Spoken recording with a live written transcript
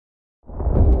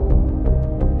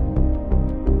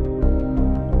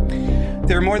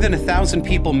There are more than 1,000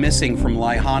 people missing from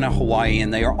Lahaina, Hawaii,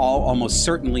 and they are all almost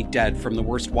certainly dead from the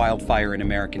worst wildfire in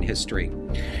American history.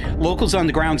 Locals on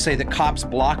the ground say that cops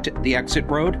blocked the exit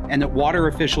road and that water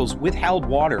officials withheld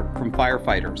water from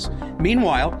firefighters.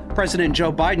 Meanwhile, President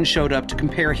Joe Biden showed up to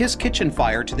compare his kitchen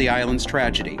fire to the island's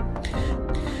tragedy.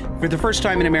 For the first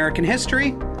time in American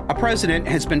history, a president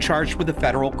has been charged with a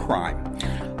federal crime.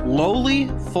 Lowly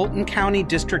Fulton County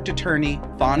District Attorney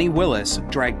Bonnie Willis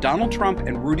dragged Donald Trump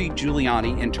and Rudy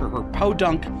Giuliani into her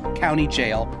Podunk County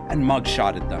Jail and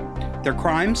mugshotted them. Their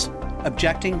crimes?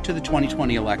 Objecting to the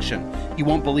 2020 election. You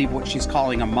won't believe what she's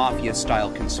calling a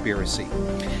mafia-style conspiracy.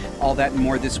 All that and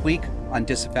more this week on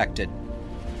Disaffected.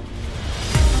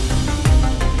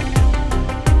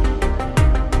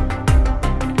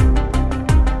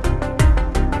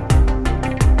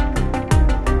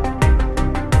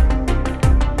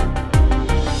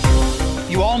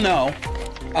 Know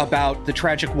about the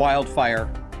tragic wildfire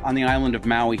on the island of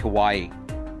Maui, Hawaii.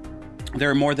 There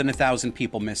are more than 1,000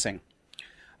 people missing.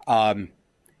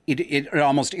 It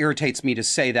almost irritates me to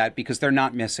say that because they're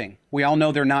not missing. We all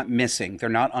know they're not missing. They're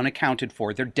not unaccounted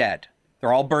for. They're dead.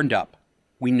 They're all burned up.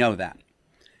 We know that.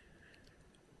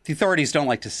 The authorities don't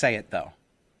like to say it, though.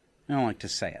 They don't like to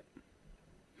say it.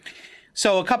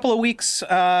 So a couple of weeks,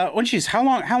 how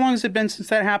long has it been since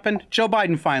that happened? Joe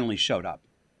Biden finally showed up.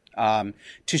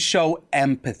 To show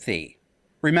empathy.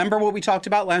 Remember what we talked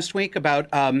about last week about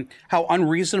how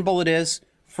unreasonable it is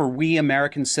for we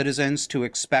American citizens to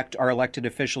expect our elected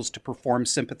officials to perform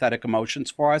sympathetic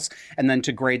emotions for us and then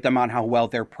to grade them on how well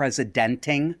they're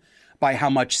presidenting by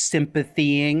how much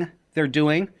sympathying they're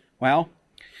doing? Well,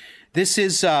 this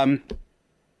is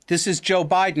Joe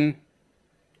Biden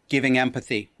giving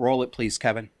empathy. Roll it, please,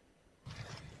 Kevin.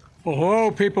 Well, hello,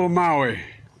 people of Maui.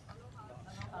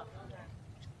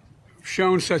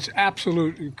 Shown such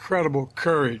absolute incredible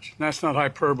courage. That's not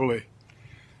hyperbole.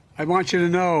 I want you to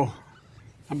know,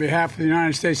 on behalf of the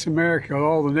United States of America,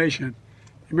 all the nation,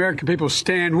 the American people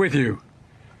stand with you.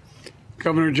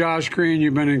 Governor Josh Green,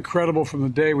 you've been incredible from the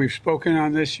day we've spoken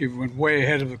on this. You've been way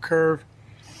ahead of the curve.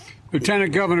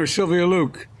 Lieutenant Governor Sylvia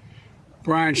Luke,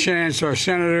 Brian Shantz, our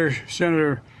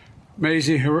Senator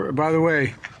Maisie. By the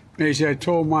way, Maisie, I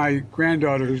told my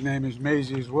granddaughter, whose name is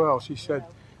Maisie as well, she said,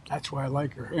 that's why I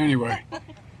like her. Anyway.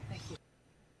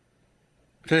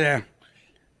 Yeah.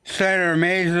 Senator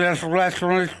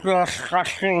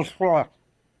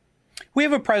We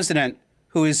have a president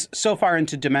who is so far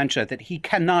into dementia that he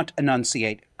cannot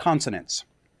enunciate consonants.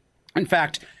 In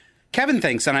fact, Kevin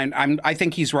thinks, and I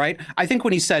think he's right, I think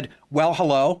when he said, well,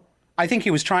 hello, I think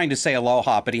he was trying to say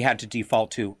aloha, but he had to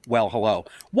default to, well, hello.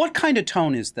 What kind of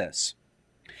tone is this?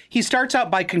 He starts out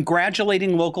by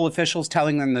congratulating local officials,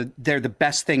 telling them that they're the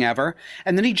best thing ever.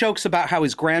 And then he jokes about how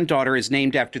his granddaughter is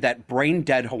named after that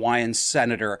brain-dead Hawaiian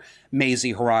senator,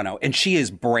 Mazie Hirono. And she is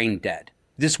brain-dead.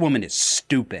 This woman is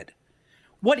stupid.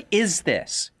 What is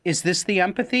this? Is this the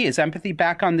empathy? Is empathy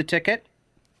back on the ticket?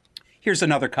 Here's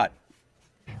another cut.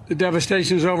 The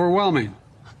devastation is overwhelming.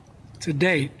 To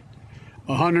date,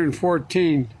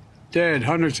 114 dead,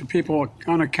 hundreds of people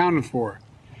unaccounted for.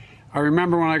 I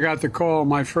remember when I got the call,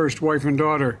 my first wife and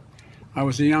daughter, I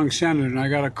was a young senator, and I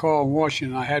got a call in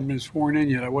Washington. I hadn't been sworn in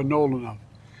yet. I wasn't old enough.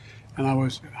 And I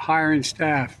was hiring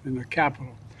staff in the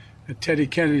Capitol at Teddy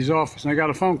Kennedy's office. And I got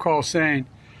a phone call saying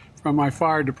from my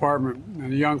fire department,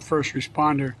 and a young first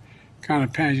responder kind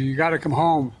of panicked, you got to come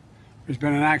home. There's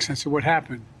been an accident. I said, what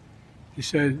happened? He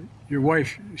said, your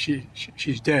wife,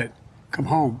 she's dead. Come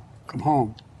home. Come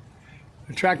home.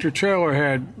 The tractor trailer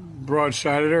had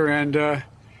broadsided her and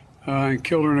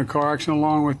killed her in a car accident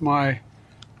along with my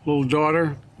little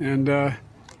daughter. And I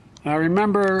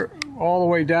remember all the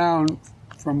way down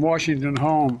from Washington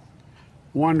home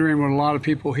wondering what a lot of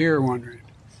people here are wondering.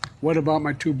 What about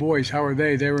my two boys? How are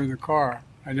they? They were in the car.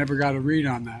 I never got a read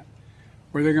on that.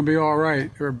 Were they going to be all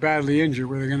right? They were badly injured.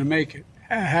 Were they going to make it?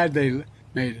 Had they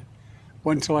made it?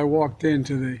 Wasn't until I walked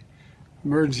into the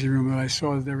emergency room that I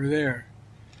saw that they were there.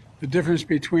 The difference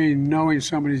between knowing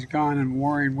somebody's gone and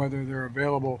worrying whether they're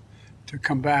available to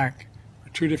come back are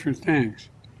two different things.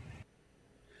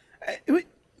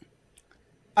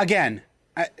 Again,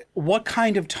 what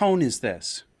kind of tone is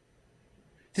this?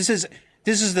 This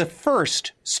is the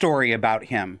first story about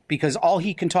him because all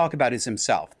he can talk about is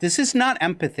himself. This is not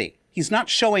empathy. He's not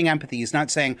showing empathy. He's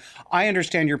not saying, I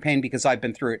understand your pain because I've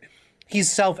been through it.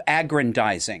 He's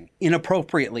self-aggrandizing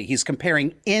inappropriately. He's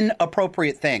comparing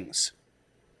inappropriate things.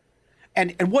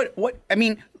 And what I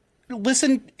mean,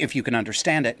 listen, if you can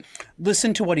understand it,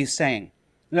 listen to what he's saying.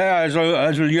 Yeah, as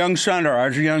a young senator, I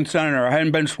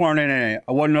hadn't been sworn in any.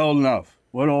 I wasn't old enough.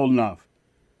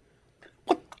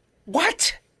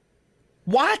 What?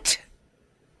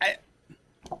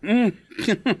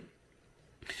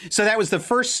 So that was the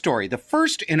first story, the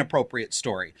first inappropriate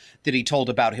story that he told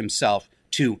about himself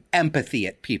to empathy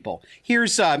at people.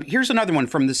 Here's another one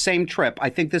from the same trip. I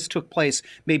think this took place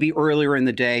maybe earlier in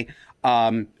the day.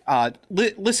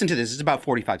 Listen to this. It's about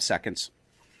 45 seconds.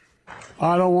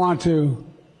 I don't want to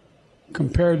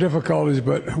compare difficulties,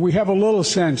 but we have a little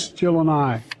sense, Jill and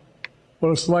I,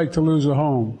 what it's like to lose a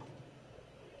home.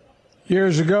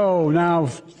 Years ago, now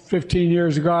 15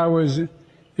 years ago, I was in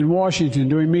Washington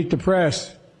doing Meet the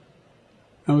Press.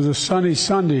 It was a sunny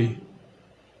Sunday,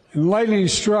 and lightning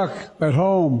struck at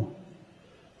home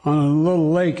on a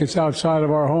little lake. It's outside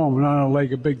of our home, not a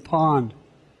lake, a big pond,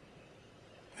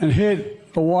 and hit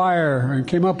a wire and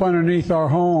came up underneath our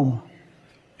home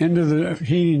into the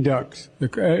heating ducts, the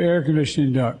air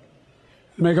conditioning duct.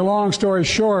 To make a long story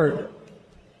short,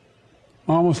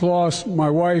 I almost lost my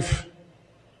wife,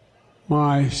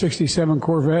 my 67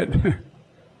 Corvette,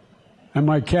 and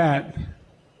my cat.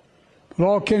 But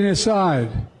all kidding aside,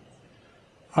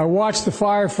 I watched the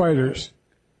firefighters.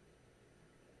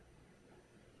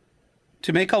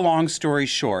 To make a long story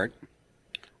short,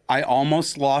 I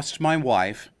almost lost my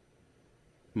wife,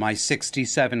 my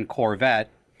 67 Corvette,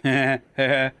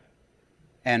 and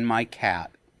my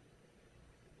cat.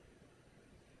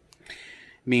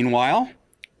 Meanwhile,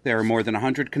 there are more than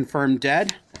 100 confirmed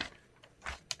dead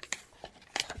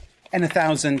and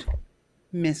 1,000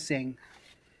 missing.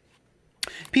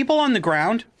 People on the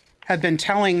ground have been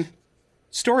telling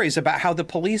stories about how the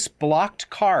police blocked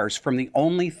cars from the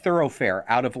only thoroughfare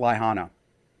out of Lahaina.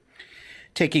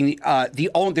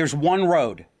 There's one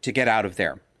road to get out of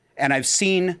there. And I've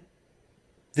seen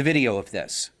the video of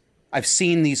this. I've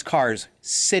seen these cars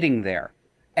sitting there.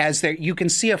 You can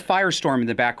see a firestorm in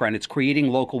the background. It's creating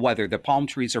local weather. The palm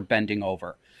trees are bending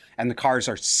over. And the cars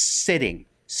are sitting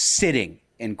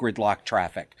in gridlock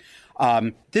traffic.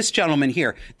 This gentleman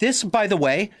here, this, by the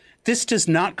way, this does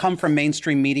not come from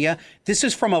mainstream media. This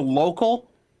is from a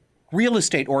local real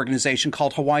estate organization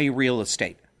called Hawaii Real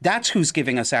Estate. That's who's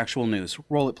giving us actual news.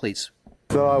 Roll it, please.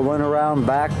 So I went around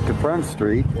back to Front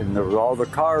Street, and all the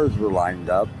cars were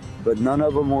lined up, but none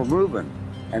of them were moving.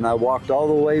 And I walked all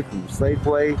the way from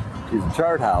Safeway to the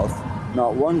Chart House.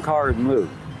 Not one car had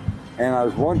moved. And I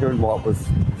was wondering what was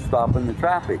stopping the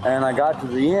traffic. And I got to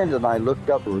the end, and I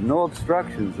looked up. There were no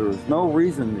obstructions. There was no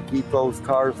reason to keep those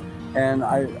cars. And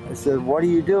I said, "What are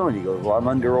you doing?" He goes, "Well, I'm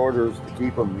under orders to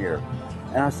keep them here."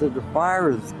 And I said, "The fire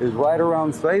is right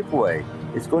around Safeway.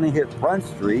 It's going to hit Front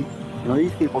Street. You know,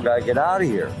 these people got to get out of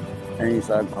here." And he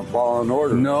said, "I'm following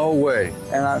orders." No way.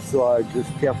 And so I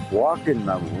just kept walking.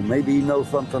 Well, maybe he knows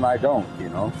something I don't, you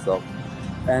know. So,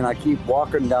 and I keep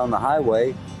walking down the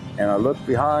highway, and I look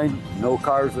behind. No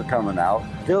cars are coming out.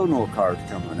 Still no cars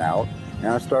coming out. And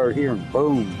I started hearing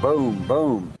boom, boom,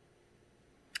 boom.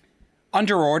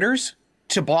 Under orders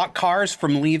to block cars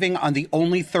from leaving on the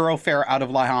only thoroughfare out of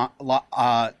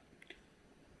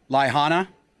Lahaina.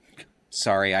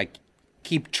 Sorry, I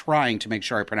keep trying to make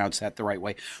sure I pronounce that the right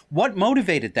way. What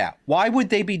motivated that? Why would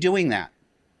they be doing that?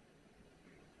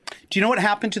 Do you know what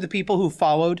happened to the people who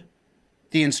followed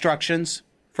the instructions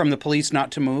from the police not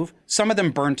to move? Some of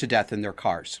them burned to death in their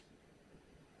cars.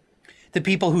 The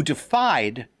people who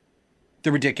defied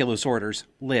the ridiculous orders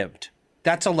lived.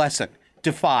 That's a lesson.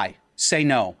 Defy. Say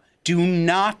no. Do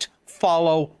not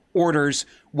follow orders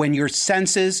when your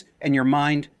senses and your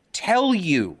mind tell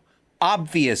you,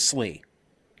 obviously,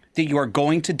 that you are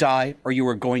going to die or you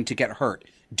are going to get hurt.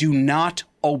 Do not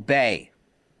obey.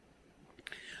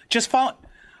 Just follow.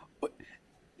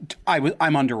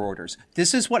 I'm under orders.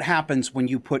 This is what happens when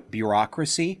you put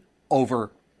bureaucracy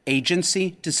over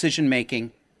agency,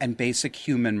 decision-making, and basic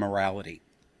human morality.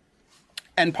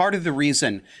 And part of the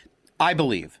reason, I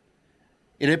believe,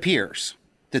 it appears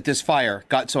that this fire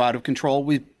got so out of control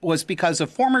was because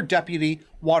of former Deputy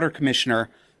Water Commissioner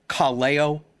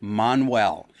Kaleo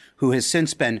Manuel, who has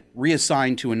since been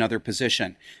reassigned to another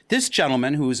position. This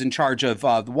gentleman, who is in charge of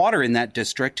the water in that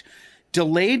district,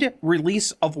 delayed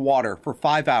release of water for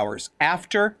 5 hours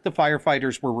after the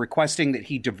firefighters were requesting that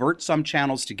he divert some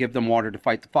channels to give them water to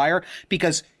fight the fire,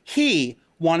 because he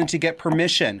wanted to get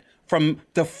permission from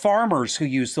the farmers who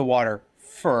use the water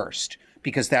first,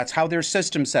 because that's how their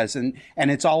system says, and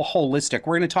it's all holistic.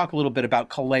 We're going to talk a little bit about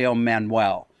Kaleo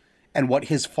Manuel and what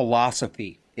his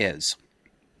philosophy is.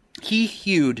 He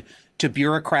hewed to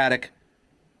bureaucratic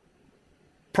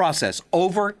process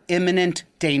over imminent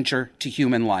danger to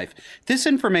human life. This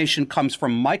information comes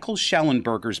from Michael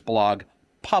Schellenberger's blog,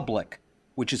 Public,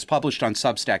 which is published on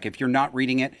Substack. If you're not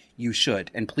reading it, you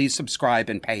should. And please subscribe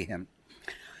and pay him.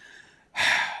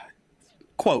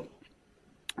 Quote,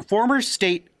 former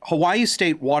Hawaii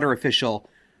state water official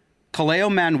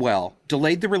Caleo Manuel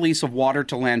delayed the release of water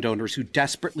to landowners who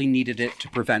desperately needed it to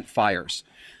prevent fires.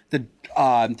 The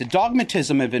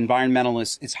dogmatism of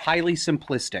environmentalists is highly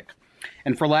simplistic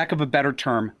and, for lack of a better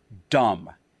term, dumb,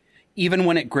 even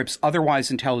when it grips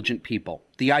otherwise intelligent people.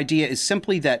 The idea is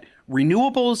simply that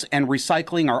renewables and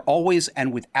recycling are always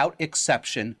and without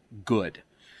exception good.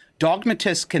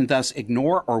 Dogmatists can thus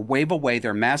ignore or wave away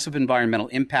their massive environmental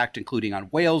impact, including on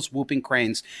whales, whooping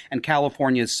cranes, and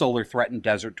California's solar-threatened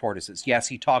desert tortoises. Yes,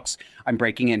 he talks, I'm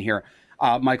breaking in here,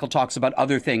 Michael talks about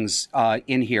other things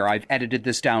in here. I've edited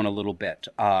this down a little bit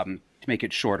to make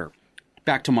it shorter.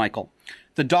 Back to Michael.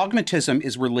 The dogmatism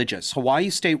is religious.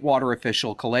 Hawaii State water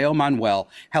official Caleo Manuel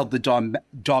held the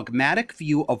dogmatic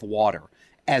view of water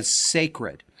as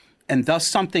sacred, and thus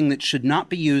something that should not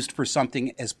be used for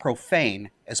something as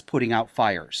profane as putting out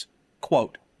fires.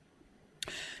 Quote,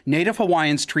 Native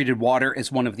Hawaiians treated water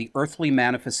as one of the earthly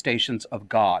manifestations of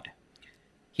God,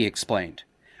 he explained.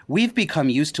 We've become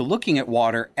used to looking at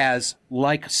water as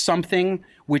like something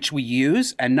which we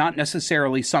use and not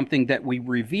necessarily something that we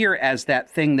revere as that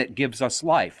thing that gives us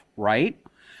life, right?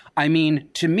 I mean,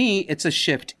 to me, it's a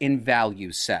shift in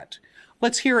value set.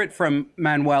 Let's hear it from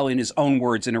Manuel in his own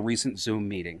words in a recent Zoom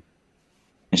meeting.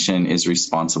 Is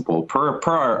responsible per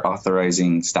our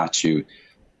authorizing statute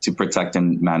to protect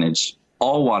and manage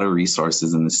all water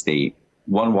resources in the state.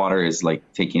 One Water is like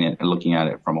taking it and looking at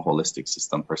it from a holistic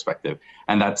system perspective.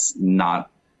 And that's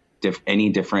not any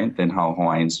different than how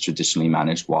Hawaiians traditionally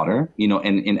managed water. You know,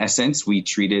 and in essence, we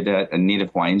treated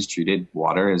Native Hawaiians treated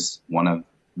water as one of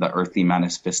the earthly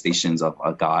manifestations of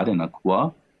a god and a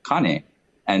kua kane.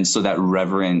 And so that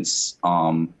reverence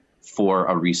for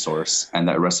a resource and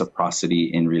that reciprocity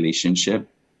in relationship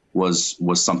was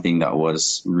something that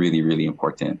was really, really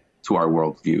important to our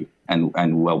worldview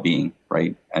and well-being,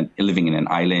 right? And living in an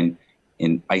island,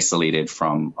 isolated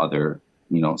from other,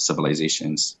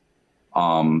 civilizations.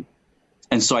 And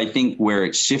so I think where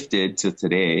it shifted to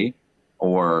today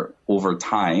or over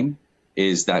time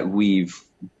is that we've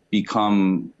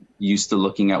become used to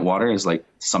looking at water as like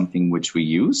something which we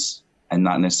use and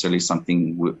not necessarily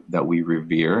something that we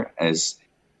revere as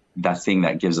that thing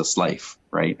that gives us life,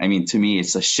 right? I mean, to me,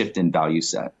 it's a shift in value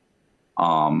set.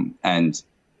 And,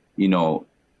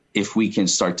 if we can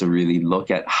start to really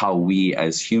look at how we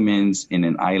as humans in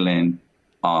an island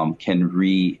can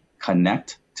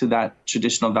reconnect to that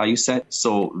traditional value set.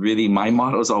 So really my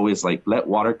motto is always like, let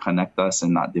water connect us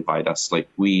and not divide us. Like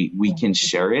we can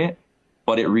share it,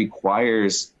 but it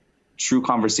requires true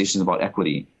conversations about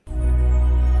equity.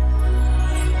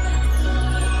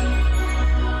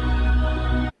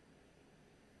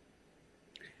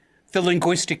 The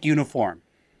linguistic uniform.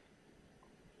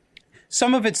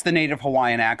 Some of it's the native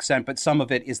Hawaiian accent, but some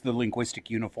of it is the linguistic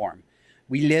uniform.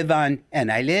 We live on an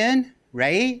island,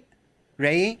 right?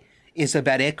 Right? It's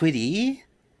about equity.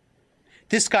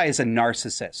 This guy is a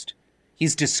narcissist.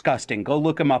 He's disgusting. Go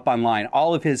look him up online.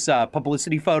 All of his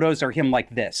publicity photos are him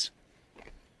like this.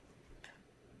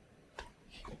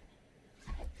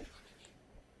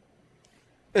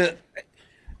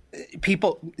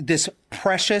 People, this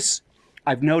precious...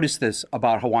 I've noticed this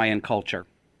about Hawaiian culture.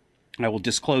 I will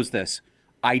disclose this.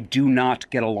 I do not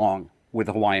get along with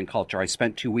Hawaiian culture. I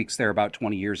spent 2 weeks there about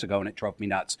 20 years ago, and it drove me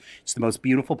nuts. It's the most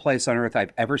beautiful place on earth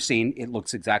I've ever seen. It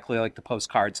looks exactly like the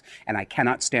postcards, and I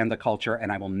cannot stand the culture,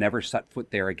 and I will never set foot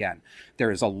there again.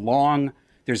 There's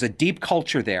a deep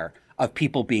culture there of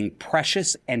people being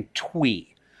precious and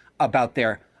twee about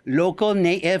their local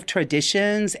native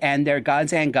traditions and their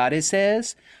gods and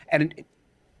goddesses. And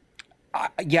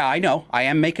yeah, I know. I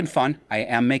am making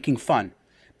fun.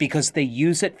 Because they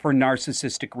use it for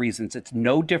narcissistic reasons. It's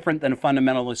no different than a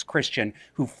fundamentalist Christian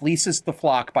who fleeces the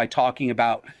flock by talking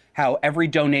about how every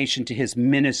donation to his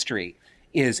ministry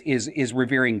is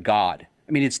revering God.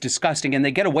 I mean, it's disgusting. And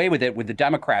they get away with it with the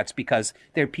Democrats because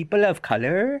they're people of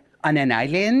color on an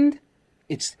island.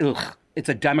 It's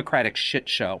a Democratic shit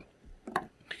show.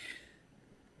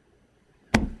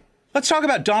 Let's talk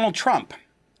about Donald Trump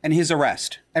and his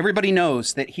arrest. Everybody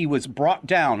knows that he was brought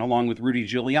down, along with Rudy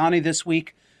Giuliani this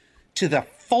week, to the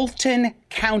Fulton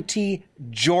County,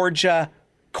 Georgia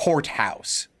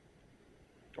courthouse.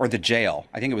 Or the jail.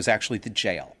 I think it was actually the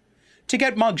jail. To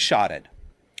get mugshotted.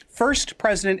 First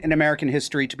president in American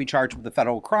history to be charged with a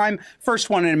federal crime. First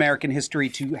one in American history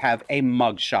to have a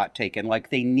mugshot taken, like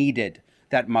they needed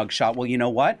that mugshot. Well, you know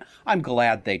what? I'm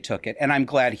glad they took it. And I'm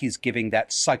glad he's giving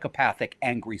that psychopathic,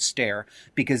 angry stare,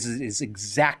 because it is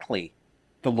exactly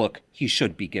the look he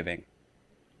should be giving.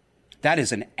 That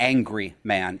is an angry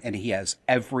man, and he has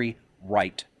every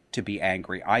right to be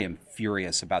angry. I am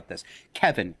furious about this.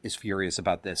 Kevin is furious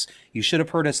about this. You should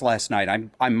have heard us last night.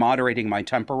 I'm moderating my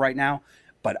temper right now,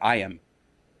 but I am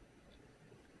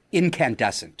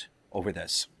incandescent over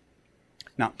this.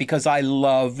 Not because I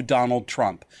love Donald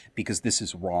Trump, because this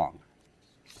is wrong.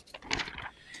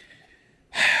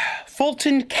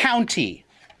 Fulton County,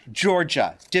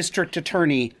 Georgia, District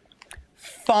Attorney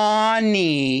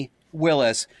Fani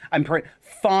Willis.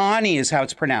 Fani is how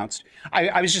it's pronounced.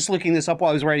 I was just looking this up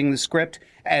while I was writing the script,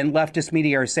 and leftist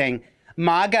media are saying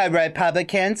MAGA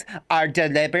Republicans are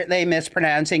deliberately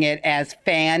mispronouncing it as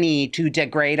Fanny to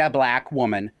degrade a black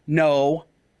woman. No,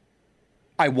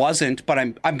 I wasn't, but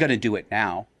I'm going to do it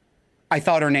now. I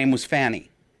thought her name was Fanny.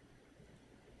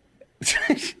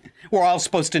 We're all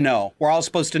supposed to know. We're all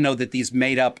supposed to know that these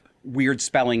made-up weird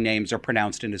spelling names are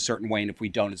pronounced in a certain way, and if we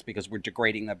don't, it's because we're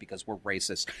degrading them because we're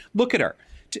racist. Look at her.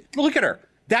 Look at her.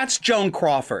 That's Joan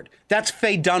Crawford. That's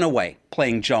Faye Dunaway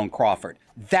playing Joan Crawford.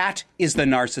 That is the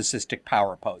narcissistic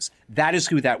power pose. That is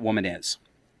who that woman is.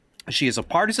 She is a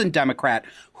partisan Democrat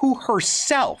who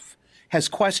herself has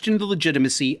questioned the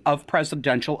legitimacy of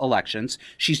presidential elections.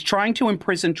 She's trying to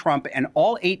imprison Trump and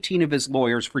all 18 of his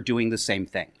lawyers for doing the same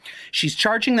thing. She's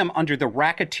charging them under the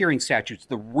racketeering statutes,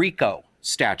 the RICO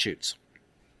statutes,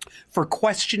 for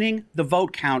questioning the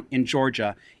vote count in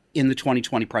Georgia in the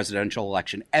 2020 presidential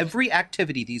election. Every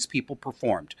activity these people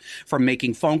performed, from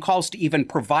making phone calls to even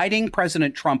providing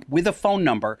President Trump with a phone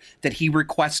number that he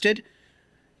requested,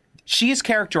 she is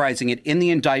characterizing it in the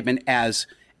indictment as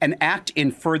an act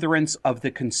in furtherance of the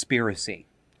conspiracy.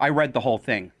 I read the whole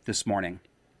thing this morning.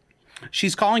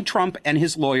 She's calling Trump and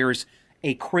his lawyers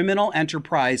a criminal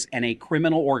enterprise and a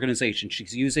criminal organization.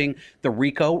 She's using the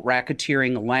RICO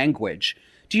racketeering language.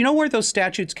 Do you know where those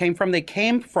statutes came from? They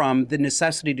came from the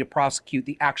necessity to prosecute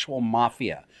the actual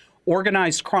mafia,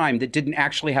 organized crime that didn't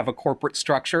actually have a corporate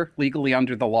structure legally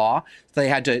under the law. They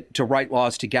had to write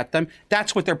laws to get them.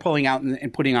 That's what they're pulling out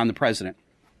and putting on the president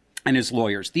and his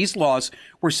lawyers. These laws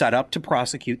were set up to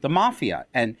prosecute the mafia,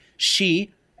 and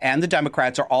she and the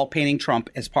Democrats are all painting Trump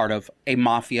as part of a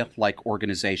mafia-like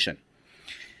organization,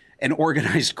 an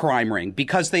organized crime ring,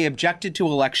 because they objected to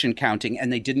election counting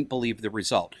and they didn't believe the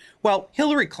result. Well,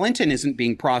 Hillary Clinton isn't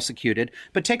being prosecuted,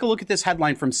 but take a look at this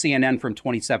headline from CNN from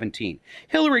 2017.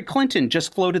 Hillary Clinton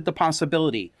just floated the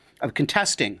possibility of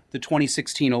contesting the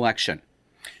 2016 election.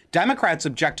 Democrats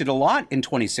objected a lot in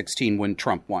 2016 when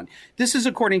Trump won. This is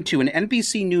according to an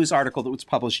NBC News article that was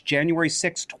published January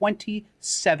 6,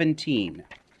 2017.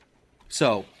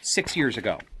 So, 6 years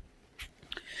ago.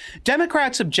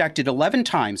 Democrats objected 11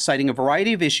 times, citing a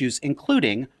variety of issues,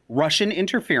 including Russian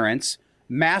interference,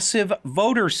 massive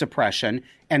voter suppression,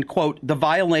 and, quote, the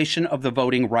violation of the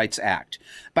Voting Rights Act.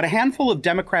 But a handful of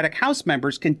Democratic House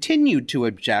members continued to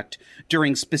object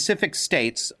during specific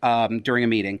states during a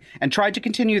meeting and tried to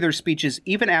continue their speeches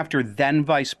even after then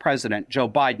Vice President Joe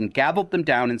Biden gavelled them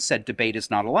down and said debate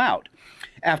is not allowed.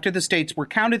 After the states were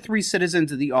counted, 3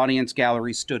 citizens of the audience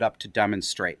gallery stood up to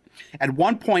demonstrate. At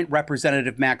one point,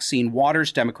 Representative Maxine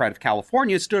Waters, Democrat of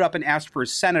California, stood up and asked for a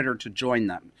senator to join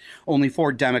them. Only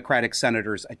 4 Democratic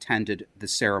senators attended the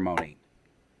ceremony.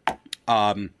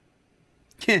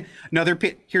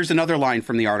 Here's another line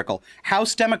from the article.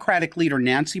 House Democratic leader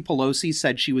Nancy Pelosi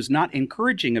said she was not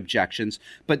encouraging objections,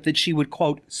 but that she would,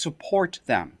 quote, support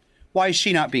them. Why is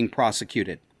she not being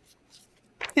prosecuted?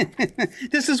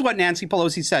 This is what Nancy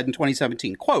Pelosi said in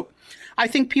 2017. Quote, I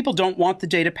think people don't want the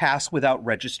day to pass without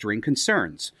registering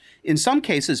concerns. In some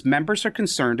cases, members are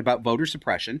concerned about voter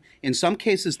suppression. In some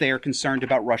cases, they are concerned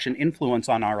about Russian influence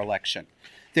on our election.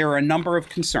 There are a number of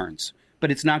concerns,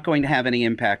 but it's not going to have any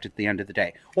impact at the end of the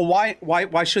day. Well,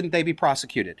 why shouldn't they be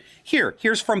prosecuted?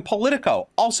 Here's from Politico,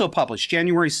 also published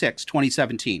January 6,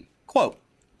 2017. Quote,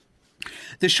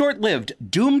 the short-lived,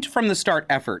 doomed-from-the-start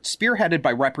effort, spearheaded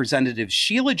by Representatives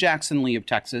Sheila Jackson Lee of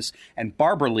Texas and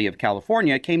Barbara Lee of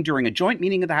California, came during a joint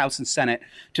meeting of the House and Senate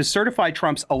to certify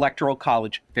Trump's Electoral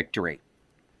College victory.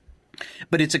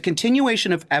 But it's a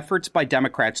continuation of efforts by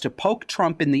Democrats to poke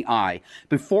Trump in the eye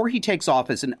before he takes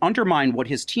office and undermine what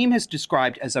his team has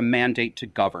described as a mandate to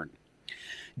govern.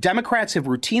 Democrats have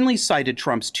routinely cited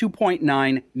Trump's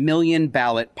 2.9 million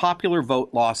ballot popular vote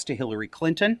loss to Hillary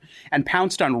Clinton and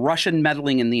pounced on Russian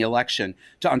meddling in the election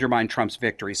to undermine Trump's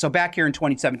victory. So back here in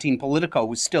 2017, Politico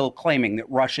was still claiming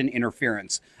that Russian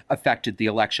interference affected the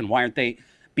election. Why aren't they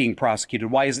being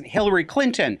prosecuted? Why isn't Hillary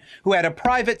Clinton, who had a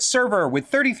private server with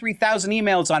 33,000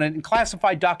 emails on it and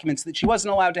classified documents that she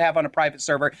wasn't allowed to have on a private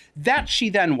server, that she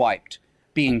then wiped,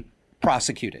 being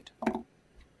prosecuted?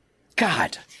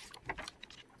 God.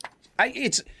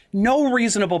 No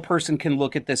reasonable person can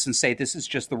look at this and say this is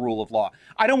just the rule of law.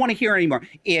 I don't want to hear anymore.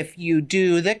 If you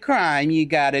do the crime, you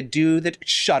got to do the...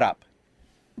 Shut up.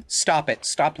 Stop it.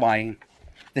 Stop lying.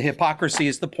 The hypocrisy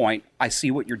is the point. I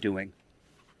see what you're doing.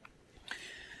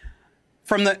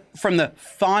 From the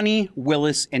Fani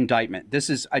Willis indictment, this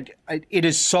is it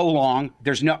is so long.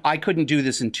 I couldn't do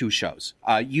this in 2 shows.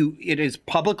 It is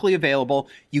publicly available.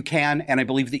 You can, and I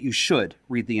believe that you should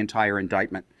read the entire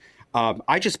indictment.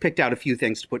 I just picked out a few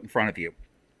things to put in front of you.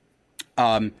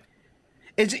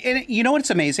 You know what's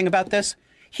amazing about this?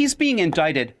 He's being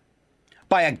indicted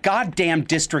by a goddamn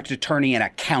district attorney in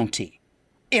a county.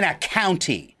 In a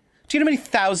county. Do you know how many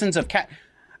thousands of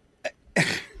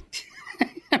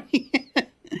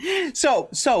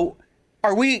So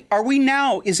are we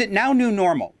now, is it now new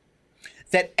normal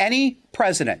that any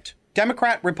president,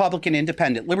 Democrat, Republican,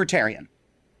 Independent, Libertarian,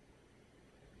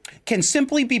 can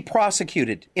simply be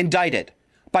prosecuted, indicted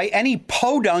by any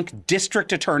podunk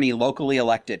district attorney locally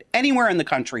elected anywhere in the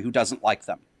country who doesn't like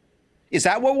them? Is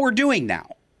that what we're doing now?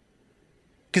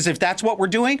 Because if that's what we're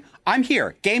doing, I'm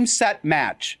here. Game, set,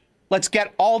 match. Let's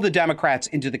get all the Democrats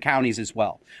into the counties as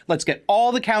well. Let's get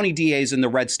all the county DAs in the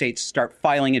red states to start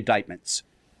filing indictments.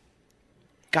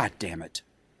 God damn it.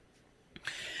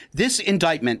 This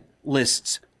indictment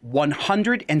lists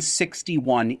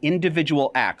 161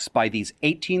 individual acts by these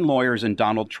 18 lawyers and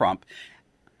Donald Trump.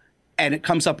 And it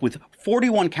comes up with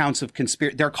 41 counts of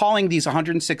conspiracy. They're calling these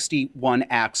 161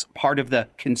 acts part of the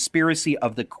conspiracy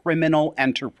of the criminal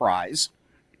enterprise.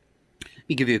 Let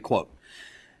me give you a quote.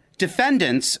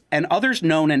 Defendants and others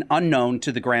known and unknown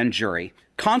to the grand jury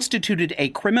constituted a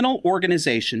criminal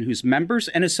organization whose members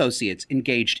and associates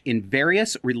engaged in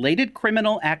various related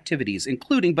criminal activities,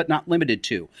 including but not limited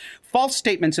to false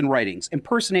statements and writings,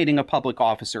 impersonating a public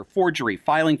officer, forgery,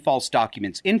 filing false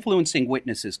documents, influencing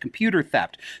witnesses, computer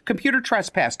theft, computer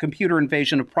trespass, computer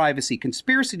invasion of privacy,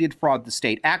 conspiracy to defraud the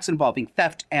state, acts involving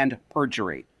theft and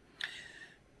perjury.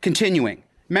 Continuing.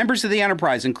 Members of the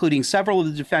enterprise, including several of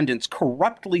the defendants,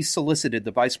 corruptly solicited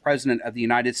the Vice President of the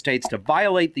United States to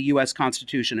violate the U.S.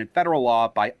 Constitution and federal law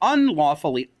by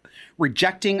unlawfully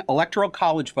rejecting electoral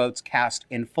college votes cast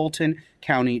in Fulton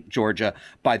County, Georgia,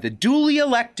 by the duly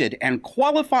elected and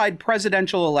qualified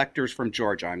presidential electors from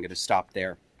Georgia. I'm going to stop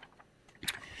there.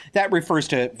 That refers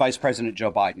to Vice President Joe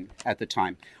Biden at the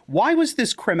time. Why was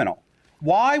this criminal?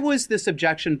 Why was this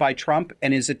objection by Trump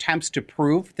and his attempts to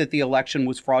prove that the election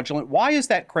was fraudulent? Why is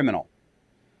that criminal?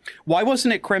 Why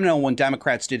wasn't it criminal when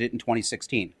Democrats did it in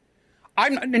 2016?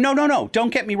 No.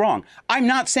 Don't get me wrong. I'm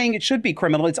not saying it should be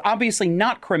criminal. It's obviously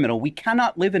not criminal. We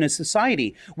cannot live in a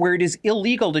society where it is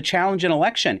illegal to challenge an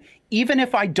election, even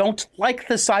if I don't like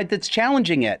the side that's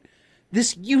challenging it.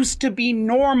 This used to be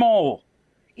normal.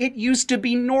 It used to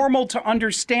be normal to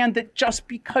understand that just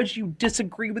because you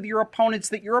disagree with your opponents,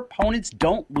 that your opponents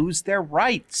don't lose their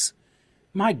rights.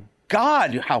 My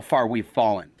God, how far we've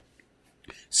fallen.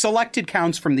 Selected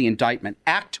counts from the indictment.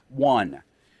 Act 1.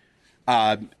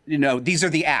 These are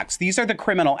the acts. These are the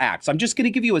criminal acts. I'm just going to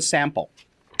give you a sample.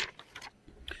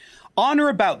 On or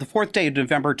about the 4th day of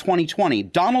November 2020,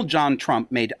 Donald John Trump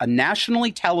made a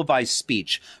nationally televised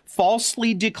speech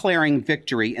falsely declaring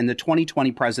victory in the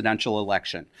 2020 presidential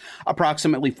election.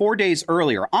 Approximately 4 days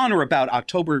earlier, on or about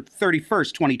October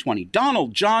 31st, 2020,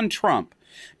 Donald John Trump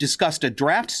discussed a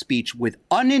draft speech with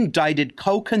unindicted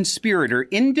co-conspirator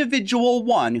Individual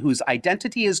 1, whose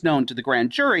identity is known to the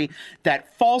grand jury,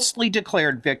 that falsely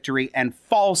declared victory and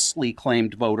falsely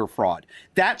claimed voter fraud.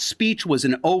 That speech was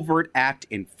an overt act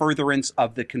in furtherance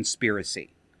of the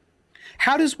conspiracy.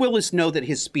 How does Willis know that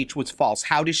his speech was false?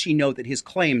 How does she know that his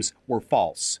claims were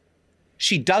false?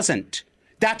 She doesn't.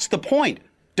 That's the point.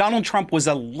 Donald Trump was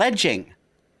alleging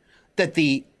that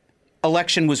the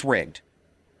election was rigged,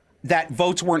 that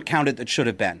votes weren't counted that should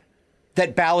have been,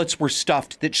 that ballots were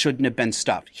stuffed that shouldn't have been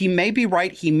stuffed. He may be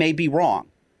right, he may be wrong.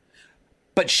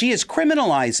 But she is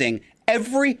criminalizing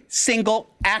every single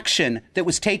action that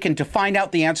was taken to find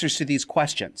out the answers to these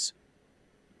questions.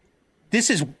 This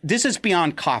is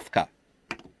beyond Kafka.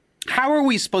 How are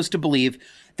we supposed to believe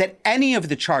that any of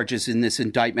the charges in this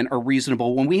indictment are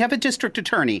reasonable when we have a district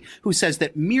attorney who says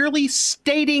that merely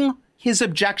stating his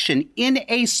objection in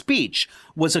a speech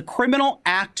was a criminal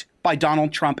act by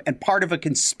Donald Trump and part of a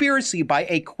conspiracy by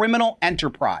a criminal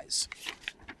enterprise?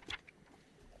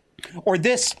 Or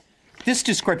this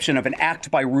description of an act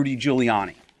by Rudy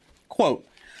Giuliani. Quote,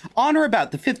 On or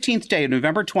about the 15th day of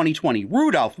November 2020,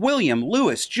 Rudolph William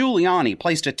Louis Giuliani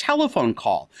placed a telephone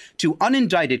call to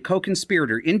unindicted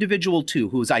co-conspirator Individual 2,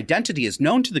 whose identity is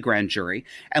known to the grand jury,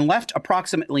 and left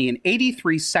approximately an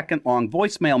 83-second-long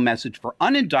voicemail message for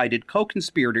unindicted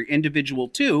co-conspirator Individual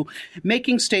 2,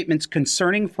 making statements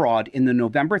concerning fraud in the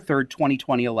November 3rd,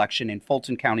 2020 election in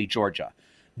Fulton County, Georgia.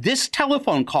 This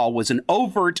telephone call was an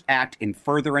overt act in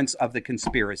furtherance of the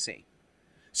conspiracy.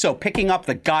 So picking up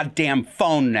the goddamn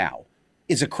phone now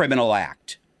is a criminal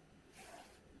act.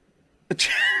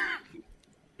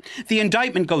 The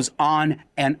indictment goes on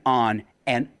and on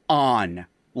and on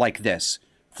like this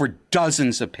for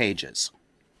dozens of pages.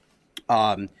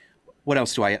 What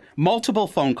else do I have? Multiple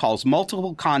phone calls,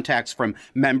 multiple contacts from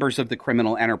members of the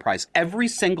criminal enterprise. Every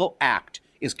single act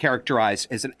is characterized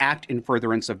as an act in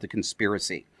furtherance of the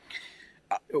conspiracy.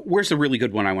 Where's a really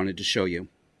good one I wanted to show you?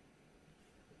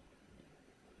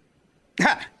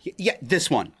 Yeah,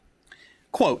 this one.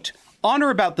 Quote, on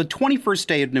or about the 21st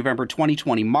day of November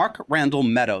 2020, Mark Randall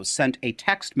Meadows sent a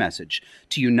text message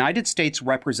to United States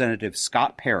Representative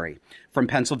Scott Perry from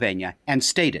Pennsylvania and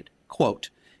stated,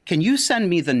 quote, can you send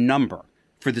me the number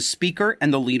for the Speaker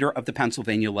and the leader of the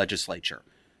Pennsylvania legislature?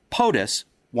 POTUS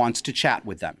wants to chat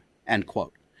with them, end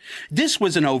quote. This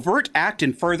was an overt act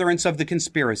in furtherance of the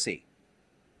conspiracy.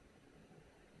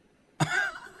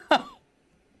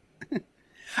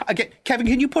 Okay, Kevin,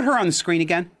 can you put her on the screen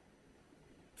again?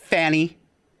 Fanny.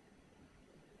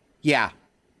 Yeah.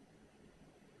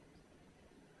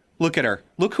 Look at her.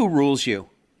 Look who rules you.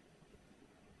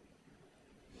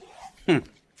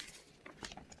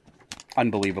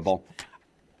 Unbelievable.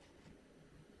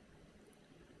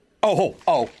 Oh,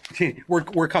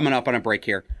 we're coming up on a break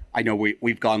here. I know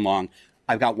we've gone long.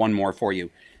 I've got one more for you.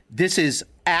 This is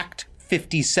Act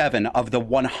 57 of the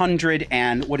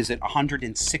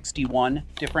 161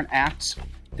 different acts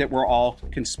that were all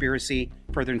conspiracy,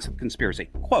 furtherance of conspiracy.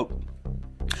 Quote,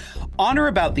 on or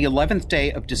about the 11th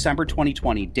day of December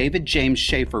 2020, David James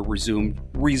Schaefer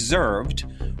reserved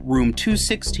room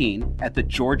 216 at the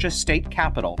Georgia State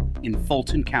Capitol in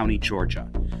Fulton County, Georgia,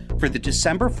 for the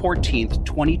December 14th,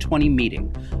 2020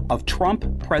 meeting of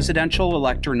Trump presidential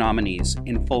elector nominees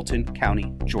in Fulton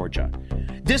County, Georgia.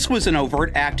 This was an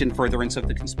overt act in furtherance of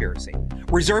the conspiracy.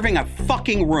 Reserving a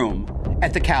fucking room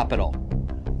at the Capitol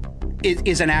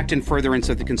is an act in furtherance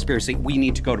of the conspiracy. We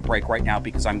need to go to break right now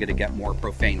because I'm going to get more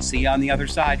profane. See you on the other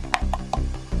side.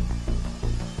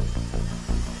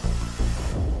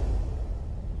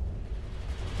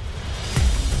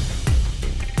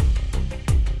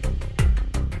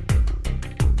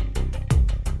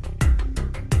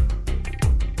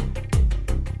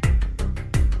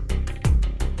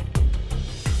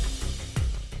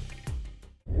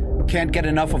 Can't get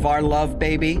enough of our love,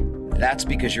 baby? That's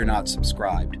because you're not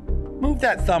subscribed. Move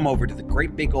that thumb over to the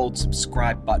great big old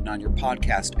subscribe button on your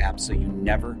podcast app so you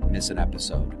never miss an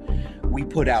episode. We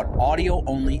put out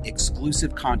audio-only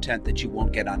exclusive content that you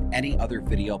won't get on any other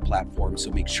video platform, so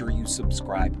make sure you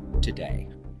subscribe today.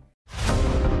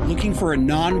 Looking for a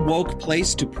non-woke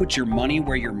place to put your money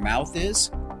where your mouth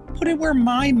is? Put it where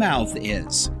my mouth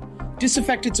is.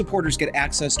 Disaffected supporters get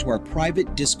access to our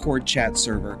private Discord chat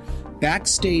server,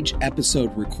 backstage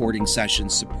episode recording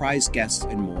sessions, surprise guests,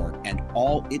 and more, and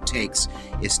all it takes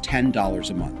is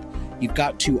 $10 a month. You've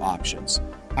got two options.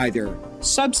 Either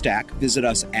Substack, visit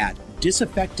us at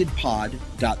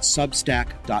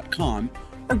disaffectedpod.substack.com,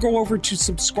 or go over to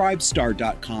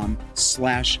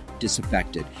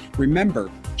subscribestar.com/disaffected. Remember,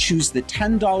 choose the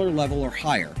 $10 level or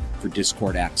higher for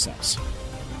Discord access.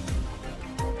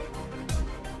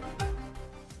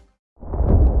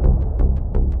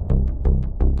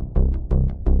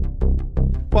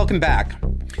 Welcome back.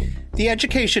 The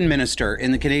education minister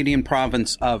in the Canadian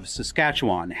province of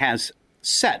Saskatchewan has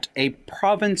set a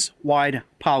province-wide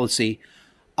policy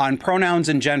on pronouns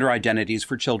and gender identities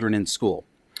for children in school.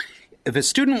 If a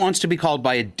student wants to be called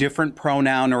by a different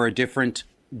pronoun or a different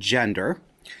gender,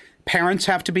 parents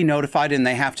have to be notified and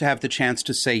they have to have the chance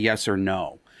to say yes or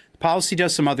no. The policy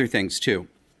does some other things too.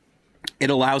 It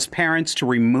allows parents to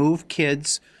remove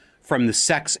kids from the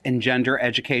sex and gender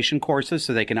education courses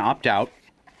so they can opt out.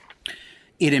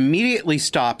 It immediately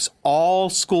stops all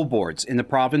school boards in the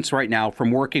province right now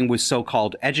from working with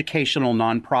so-called educational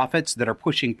nonprofits that are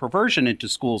pushing perversion into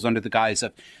schools under the guise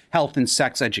of health and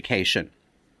sex education.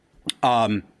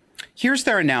 Here's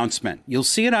their announcement. You'll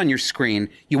see it on your screen.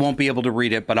 You won't be able to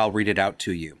read it, but I'll read it out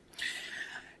to you.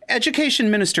 Education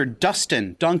Minister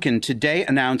Dustin Duncan today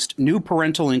announced new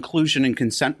parental inclusion and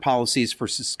consent policies for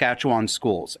Saskatchewan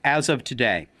schools. As of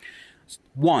today,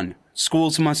 1.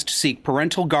 Schools must seek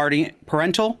parental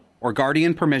or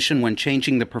guardian permission when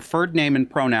changing the preferred name and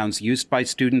pronouns used by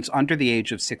students under the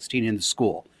age of 16 in the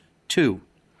school. 2.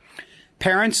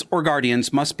 Parents or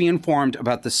guardians must be informed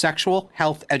about the sexual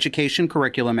health education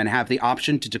curriculum and have the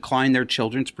option to decline their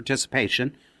children's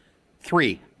participation.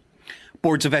 3.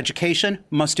 Boards of education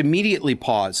must immediately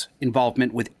pause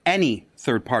involvement with any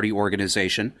third-party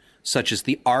organization, such as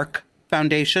the ARC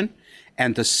Foundation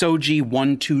and the SOGI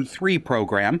 123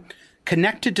 program,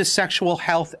 connected to sexual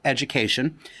health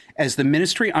education, as the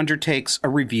ministry undertakes a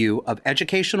review of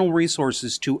educational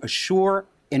resources to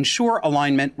ensure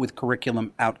alignment with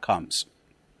curriculum outcomes.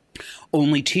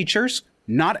 Only teachers,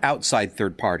 not outside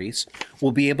third parties,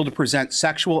 will be able to present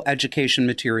sexual education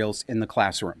materials in the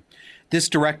classroom. This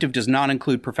directive does not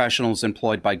include professionals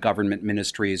employed by government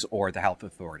ministries or the health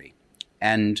authority.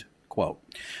 End quote.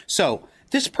 So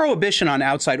this prohibition on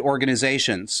outside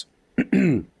organizations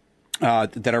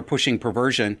that are pushing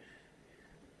perversion,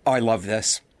 I love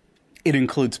this. It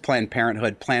includes Planned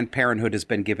Parenthood. Planned Parenthood has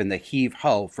been given the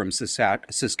heave-ho from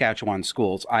Saskatchewan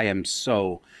schools. I am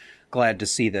so glad to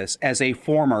see this. As a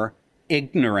former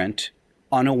ignorant,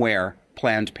 unaware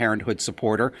Planned Parenthood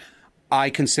supporter, I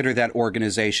consider that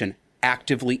organization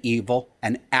actively evil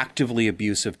and actively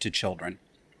abusive to children.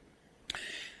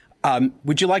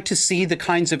 Would you like to see the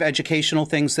kinds of educational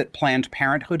things that Planned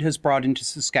Parenthood has brought into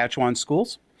Saskatchewan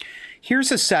schools?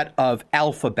 Here's a set of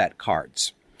alphabet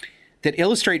cards that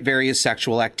illustrate various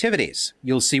sexual activities.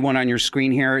 You'll see one on your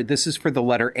screen here. This is for the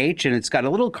letter H, and it's got a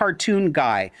little cartoon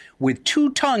guy with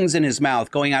 2 tongues in his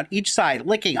mouth going out each side,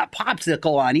 licking a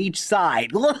popsicle on each side.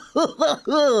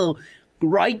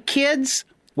 Right, kids?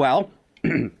 Well,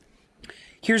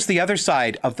 here's the other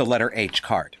side of the letter H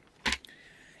card.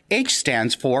 H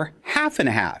stands for half and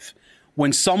half.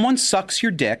 When someone sucks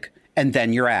your dick and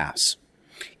then your ass.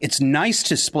 It's nice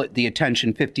to split the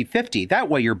attention 50-50. That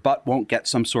way your butt won't get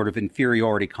some sort of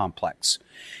inferiority complex.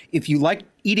 If you like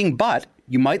eating butt,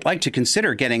 you might like to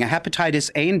consider getting a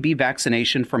hepatitis A and B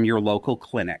vaccination from your local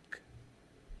clinic.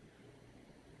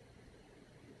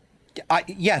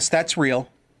 Yes, that's real.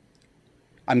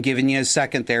 I'm giving you a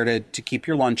second there to keep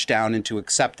your lunch down and to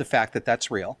accept the fact that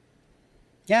that's real.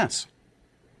 Yes.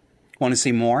 Want to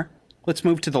see more? Let's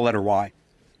move to the letter Y.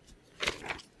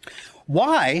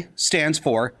 Y stands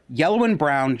for yellow and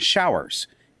brown showers.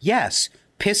 Yes,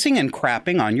 pissing and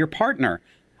crapping on your partner.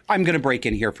 I'm going to break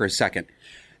in here for a second.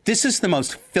 This is the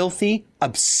most filthy,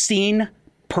 obscene,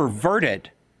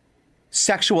 perverted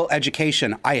sexual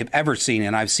education I have ever seen,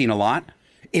 and I've seen a lot.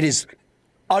 It is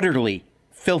utterly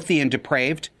filthy and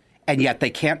depraved, and yet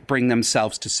they can't bring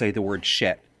themselves to say the word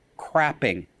shit.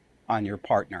 Crapping on your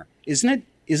partner. Isn't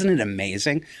it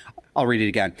amazing? I'll read it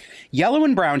again. Yellow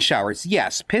and brown showers.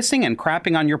 Yes, pissing and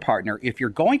crapping on your partner. If you're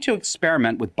going to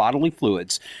experiment with bodily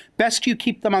fluids, best you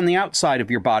keep them on the outside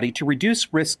of your body to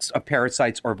reduce risks of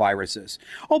parasites or viruses.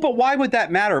 Oh, but why would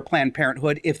that matter, Planned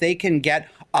Parenthood, if they can get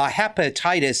a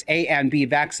hepatitis A and B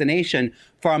vaccination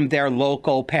from their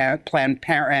local Planned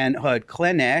Parenthood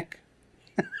clinic?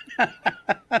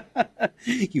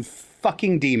 You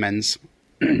fucking demons.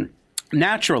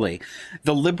 Naturally,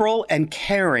 the liberal and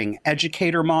caring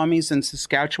educator mommies in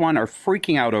Saskatchewan are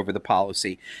freaking out over the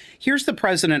policy. Here's the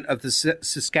president of the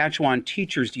Saskatchewan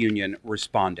Teachers Union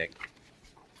responding.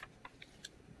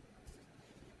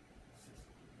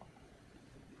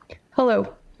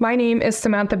 Hello, my name is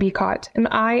Samantha Beacott, and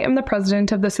I am the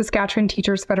president of the Saskatchewan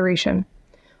Teachers Federation.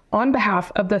 On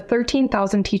behalf of the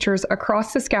 13,000 teachers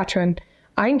across Saskatchewan,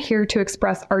 I'm here to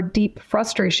express our deep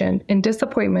frustration and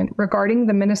disappointment regarding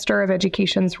the Minister of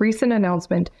Education's recent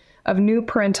announcement of new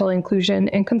parental inclusion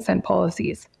and consent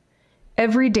policies.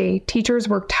 Every day, teachers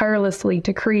work tirelessly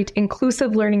to create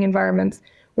inclusive learning environments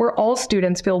where all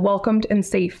students feel welcomed and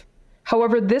safe.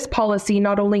 However, this policy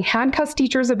not only handcuffs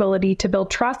teachers' ability to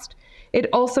build trust, it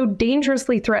also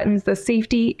dangerously threatens the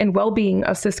safety and well-being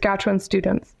of Saskatchewan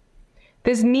students.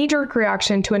 This knee-jerk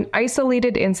reaction to an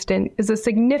isolated incident is a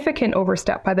significant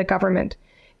overstep by the government.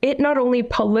 It not only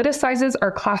politicizes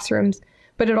our classrooms,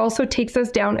 but it also takes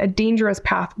us down a dangerous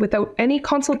path without any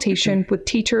consultation with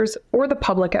teachers or the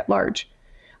public at large.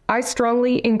 I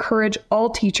strongly encourage all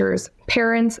teachers,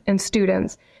 parents, and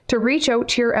students to reach out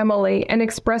to your MLA and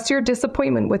express your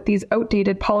disappointment with these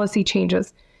outdated policy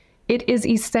changes. It is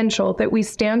essential that we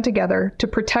stand together to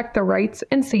protect the rights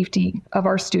and safety of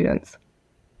our students.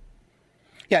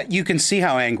 Yeah, you can see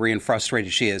how angry and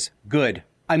frustrated she is. Good.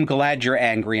 I'm glad you're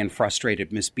angry and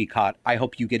frustrated, Ms. Beacott. I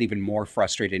hope you get even more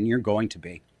frustrated, and you're going to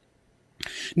be.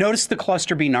 Notice the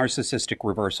cluster B narcissistic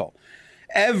reversal.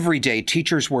 Every day,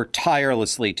 teachers work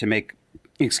tirelessly to make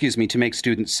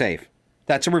students safe.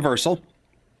 That's a reversal.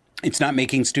 It's not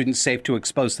making students safe to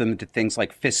expose them to things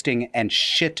like fisting and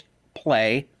shit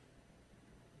play.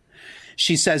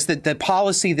 She says that the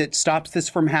policy that stops this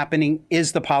from happening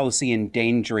is the policy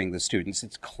endangering the students.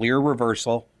 It's clear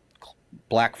reversal,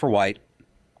 black for white.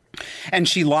 And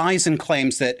she lies and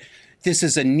claims that this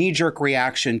is a knee-jerk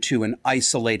reaction to an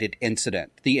isolated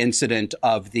incident, the incident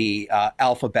of the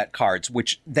alphabet cards,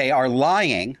 which they are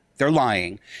lying. They're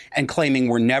lying and claiming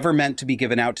were never meant to be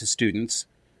given out to students,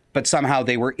 but somehow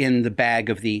they were in the bag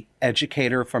of the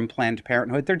educator from Planned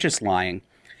Parenthood. They're just lying.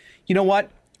 You know what?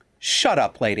 Shut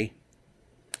up, lady.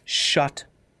 Shut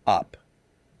up.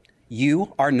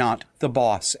 You are not the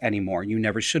boss anymore. You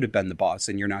never should have been the boss,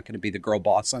 and you're not going to be the girl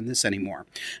boss on this anymore.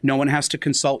 No one has to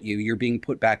consult you. You're being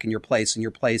put back in your place, and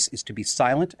your place is to be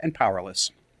silent and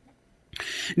powerless.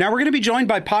 Now we're going to be joined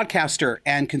by podcaster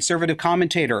and conservative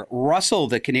commentator Russell,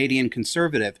 the Canadian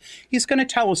Conservative. He's going to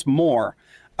tell us more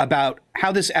about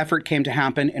how this effort came to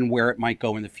happen and where it might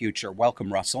go in the future.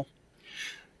 Welcome, Russell.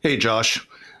 Hey, Josh.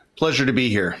 Pleasure to be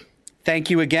here.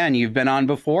 Thank you again. You've been on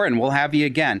before, and we'll have you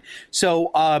again. So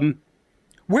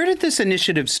where did this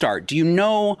initiative start? Do you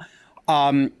know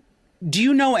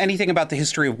anything about the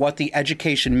history of what the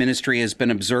Education Ministry has been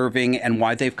observing and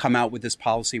why they've come out with this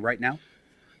policy right now?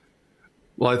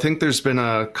 Well, I think there's been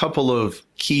a couple of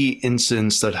key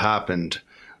incidents that happened.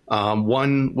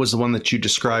 One was the one that you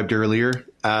described earlier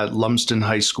at Lumsden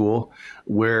High School,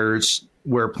 where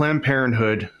Planned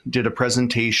Parenthood did a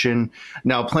presentation.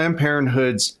 Now, Planned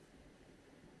Parenthood's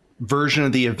version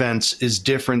of the events is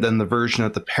different than the version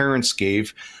that the parents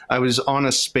gave. I was on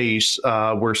a space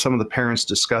where some of the parents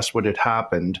discussed what had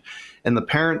happened, and the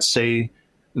parents say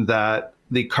that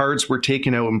the cards were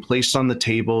taken out and placed on the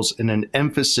tables, and an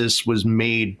emphasis was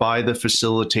made by the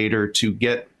facilitator to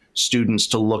get students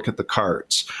to look at the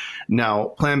cards. Now,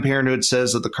 Planned Parenthood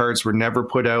says that the cards were never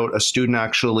put out. A student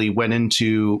actually went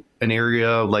into an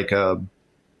area like a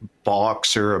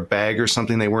box or a bag or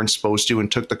something they weren't supposed to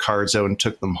and took the cards out and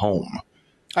took them home.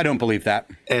 I don't believe that.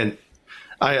 And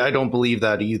I don't believe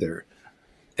that either.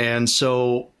 And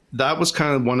so that was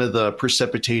kind of one of the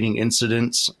precipitating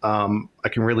incidents. I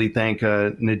can really thank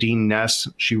Nadine Ness.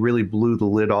 She really blew the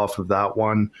lid off of that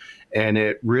one. And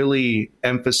it really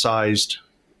emphasized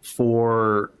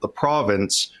for the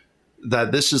province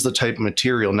that this is the type of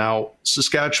material. Now,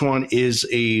 Saskatchewan is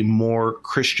a more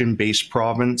Christian-based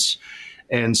province.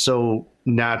 And so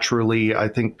naturally, I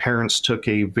think parents took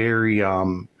a very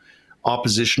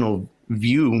oppositional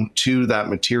view to that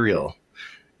material.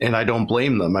 And I don't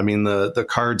blame them. I mean, the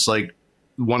cards, like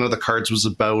one of the cards was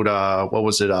about,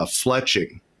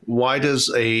 fletching. Why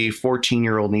does a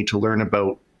 14-year-old need to learn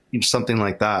about something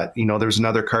like that? You know, there's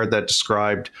another card that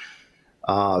described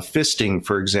fisting,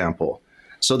 for example.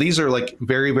 So these are like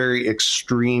very, very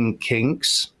extreme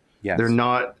kinks. Yes. They're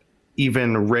not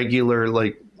even regular,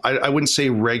 like, I wouldn't say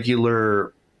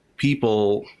regular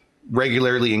people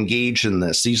regularly engage in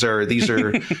this. These are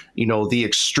you know, the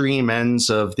extreme ends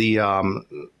of the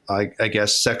I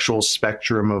guess sexual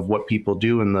spectrum of what people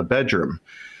do in the bedroom.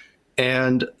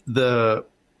 And the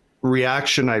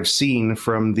reaction I've seen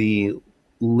from the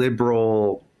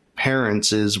liberal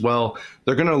parents is, well,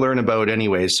 they're going to learn about it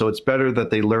anyway, so it's better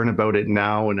that they learn about it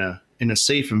now in a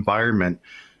safe environment.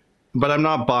 But I'm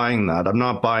not buying that. I'm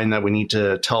not buying that we need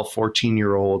to tell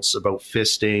 14-year-olds about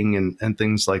fisting and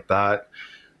things like that.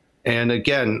 And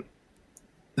again,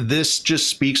 this just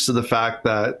speaks to the fact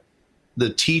that the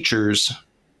teachers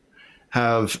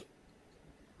have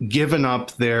given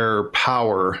up their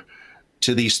power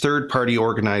to these third-party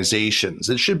organizations.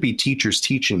 It should be teachers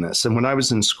teaching this. And when I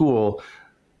was in school,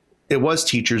 it was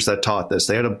teachers that taught this.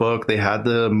 They had a book, they had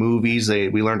the movies,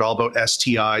 we learned all about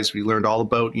STIs, we learned all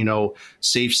about, you know,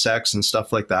 safe sex and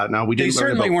stuff like that. Now, we didn't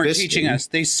learn about fisting.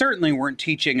 They certainly weren't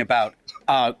teaching about,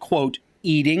 quote,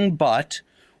 eating butt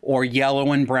or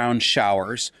yellow and brown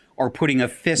showers or putting a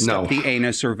fist up the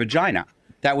anus or vagina.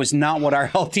 That was not what our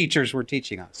health teachers were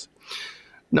teaching us.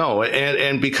 No,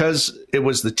 and because it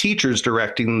was the teachers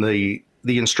directing the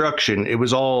instruction, it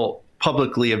was all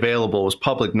publicly available, as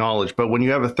public knowledge. But when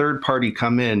you have a third party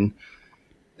come in,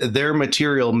 their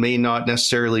material may not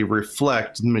necessarily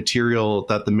reflect the material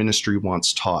that the ministry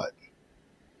wants taught.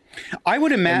 I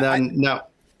would imagine. Now,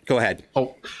 go ahead.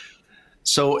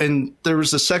 And there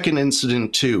was a second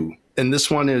incident too, and this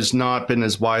one has not been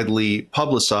as widely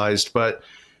publicized, but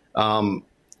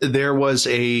there was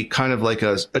a kind of like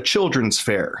a children's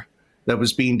fair that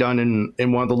was being done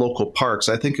in one of the local parks.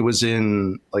 I think it was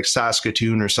in like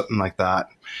Saskatoon or something like that.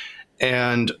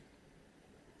 And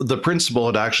the principal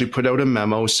had actually put out a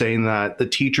memo saying that the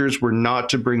teachers were not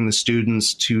to bring the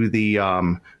students to the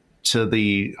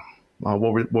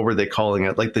what were they calling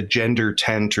it? Like the gender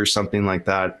tent or something like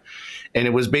that. And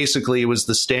it was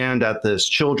the stand at this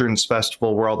children's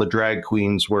festival where all the drag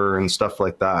queens were and stuff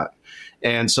like that.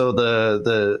 And so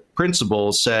the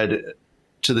principal said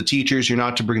to the teachers, you're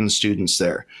not to bring the students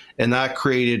there. And that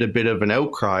created a bit of an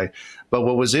outcry. But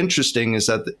what was interesting is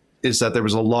that there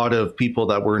was a lot of people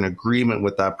that were in agreement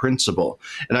with that principle.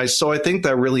 And I think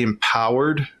that really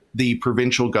empowered the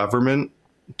provincial government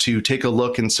to take a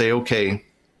look and say, okay,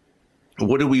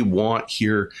 what do we want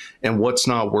here and what's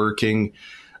not working?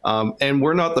 And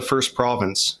we're not the first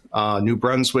province. New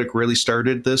Brunswick really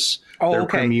started this. Their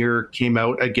premier came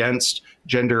out against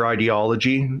gender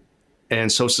ideology.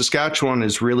 And so Saskatchewan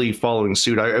is really following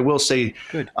suit. I will say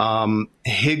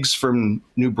Higgs from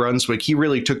New Brunswick, he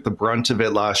really took the brunt of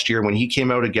it last year when he came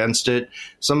out against it.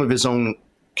 Some of his own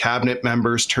cabinet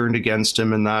members turned against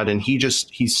him in that. And he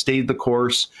stayed the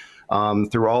course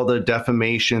through all the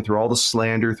defamation, through all the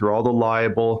slander, through all the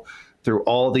libel, through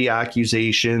all the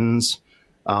accusations.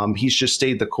 He's just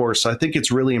stayed the course. So I think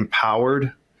it's really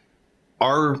empowered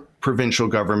our provincial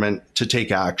government to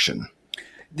take action.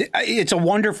 It's a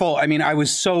wonderful,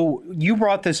 you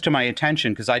brought this to my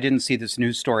attention because I didn't see this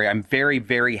news story. I'm very,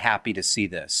 very happy to see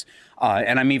this.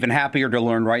 And I'm even happier to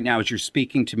learn right now as you're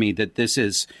speaking to me that this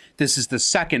is the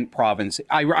second province.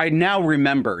 I now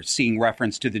remember seeing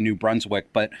reference to the New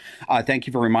Brunswick, but thank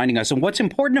you for reminding us. And what's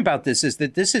important about this is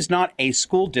that this is not a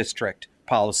school district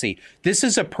policy. This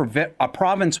is a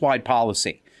province-wide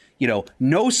policy.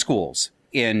 No schools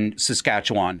in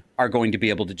Saskatchewan are going to be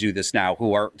able to do this now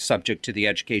who are subject to the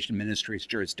education ministry's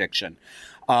jurisdiction.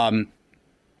 I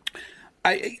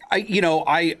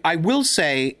will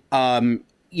say,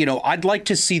 I'd like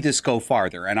to see this go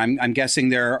farther, and I'm guessing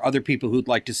there are other people who'd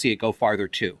like to see it go farther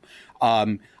too.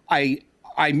 I'm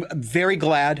very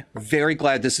glad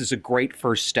this is a great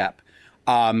first step.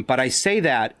 But I say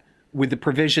that with the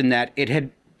provision that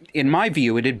in my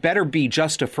view, it had better be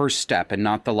just a first step and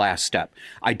not the last step.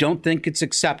 I don't think it's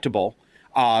acceptable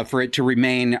for it to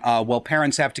remain,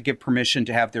 parents have to give permission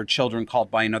to have their children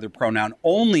called by another pronoun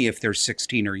only if they're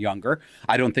 16 or younger.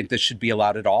 I don't think this should be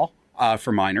allowed at all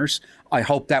for minors. I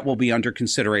hope that will be under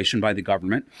consideration by the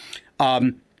government.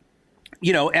 And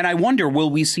I wonder, will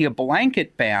we see a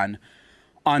blanket ban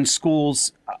on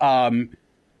schools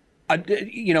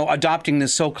adopting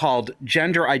this so-called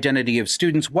gender identity of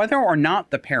students, whether or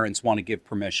not the parents want to give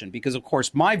permission? Because, of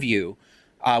course, my view,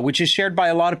 which is shared by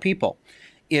a lot of people,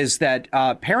 is that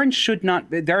parents should not,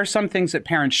 there are some things that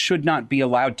parents should not be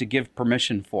allowed to give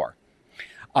permission for.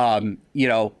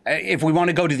 If we want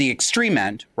to go to the extreme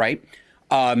end, right?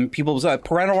 People say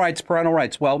parental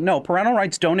rights. Well, no, parental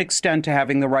rights don't extend to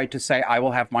having the right to say, I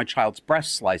will have my child's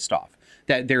breast sliced off.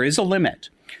 That there is a limit.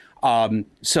 And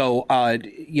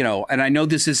I know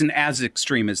this isn't as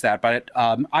extreme as that, but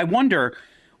I wonder,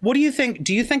 what do you think?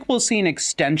 Do you think we'll see an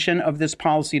extension of this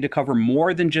policy to cover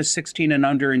more than just 16 and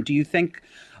under? And do you think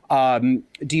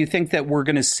that we're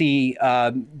going to see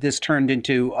this turned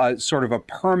into sort of a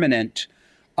permanent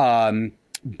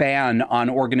ban on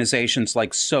organizations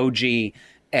like SOGI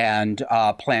and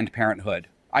Planned Parenthood?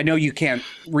 I know you can't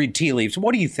read tea leaves.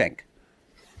 What do you think?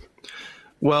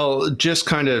 Well, just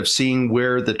kind of seeing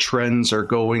where the trends are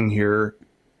going here,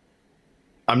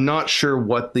 I'm not sure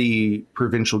what the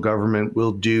provincial government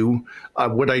will do.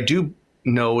 What I do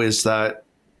know is that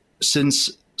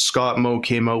since Scott Moe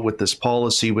came out with this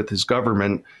policy with his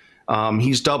government,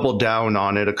 he's doubled down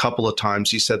on it a couple of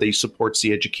times. He said that he supports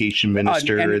the education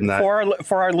minister. And that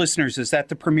for our listeners, is that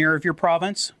the premier of your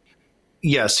province?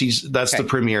 Yes, that's okay. The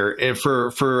premier.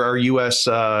 For our U.S.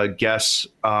 Guests,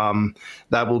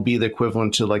 that will be the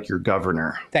equivalent to like your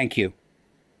governor. Thank you.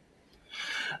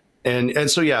 And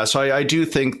so I do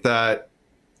think that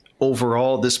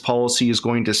overall this policy is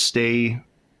going to stay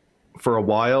for a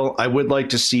while. I would like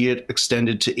to see it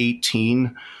extended to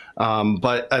 18,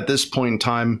 but at this point in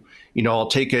time, I'll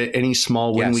take any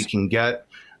small win we can get.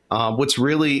 What's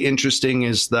really interesting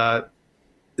is that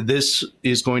this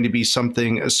is going to be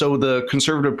something. So the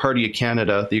Conservative Party of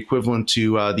Canada, the equivalent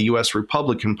to the U.S.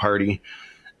 Republican Party,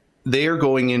 they are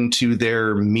going into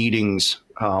their meetings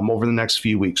over the next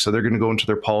few weeks. So they're going to go into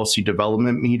their policy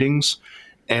development meetings,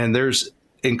 and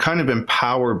kind of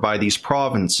empowered by these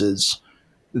provinces,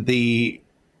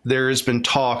 there has been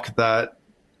talk that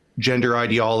gender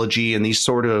ideology and these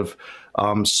sort of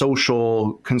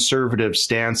social conservative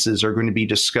stances are going to be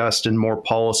discussed and more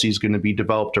policy is going to be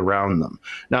developed around them.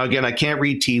 Now, again, I can't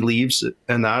read tea leaves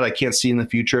and that. I can't see in the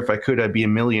future. If I could, I'd be a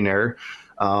millionaire.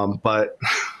 But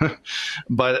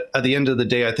at the end of the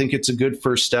day, I think it's a good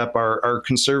first step. Our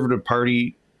Conservative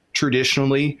Party,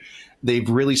 traditionally, they've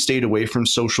really stayed away from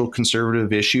social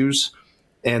conservative issues.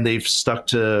 and they've stuck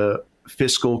to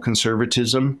fiscal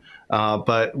conservatism.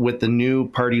 But with the new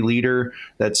party leader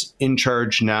that's in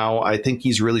charge now, I think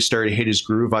he's really started to hit his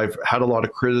groove. I've had a lot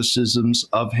of criticisms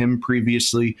of him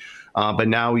previously, but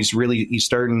now he's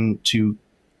starting to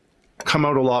come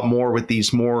out a lot more with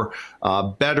these more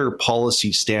better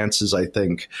policy stances, I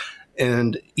think.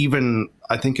 And even,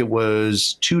 I think it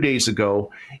was 2 days ago,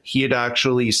 he had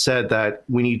actually said that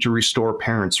we need to restore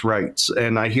parents' rights.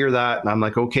 And I hear that and I'm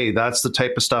like, okay, that's the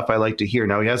type of stuff I like to hear.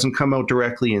 Now, he hasn't come out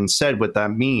directly and said what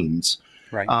that means.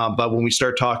 Right. But when we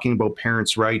start talking about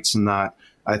parents' rights and that,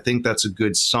 I think that's a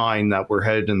good sign that we're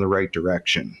headed in the right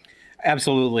direction.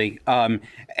 Absolutely.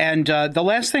 And the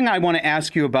last thing I want to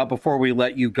ask you about before we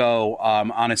let you go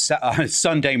on a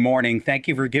Sunday morning, thank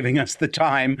you for giving us the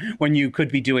time when you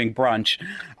could be doing brunch.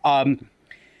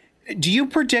 Do you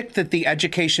predict that the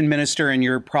education minister in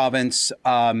your province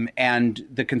and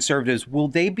the Conservatives, will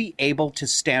they be able to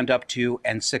stand up to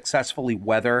and successfully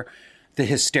weather the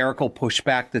hysterical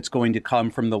pushback that's going to come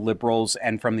from the Liberals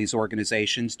and from these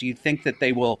organizations? Do you think that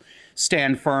they will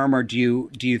stand firm, or do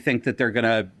you think that they're going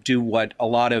to do what a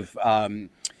lot of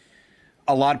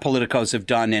politicos have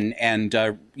done and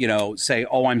say,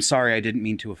 "Oh, I'm sorry, I didn't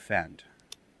mean to offend"?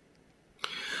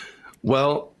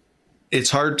 Well,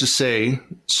 it's hard to say.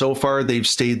 So far, they've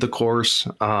stayed the course.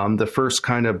 The first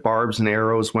kind of barbs and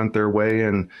arrows went their way,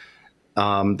 and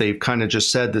they've kind of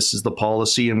just said this is the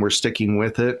policy and we're sticking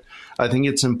with it. I think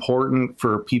it's important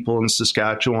for people in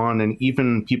Saskatchewan and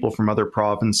even people from other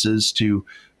provinces to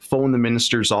phone the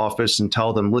minister's office and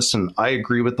tell them, listen, I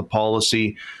agree with the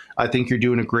policy. I think you're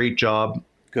doing a great job.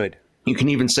 Good. You can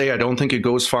even say, I don't think it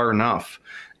goes far enough.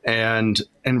 And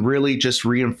really just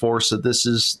reinforce that this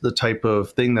is the type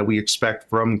of thing that we expect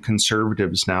from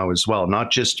Conservatives now as well, not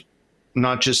just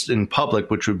in public,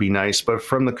 which would be nice, but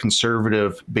from the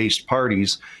conservative-based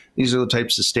parties. These are the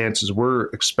types of stances we're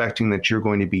expecting that you're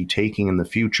going to be taking in the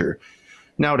future.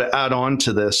 Now, to add on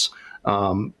to this,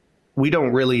 we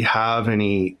don't really have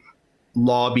any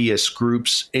lobbyist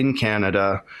groups in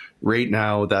Canada right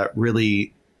now that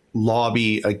really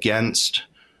lobby against,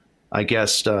 I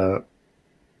guess,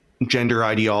 gender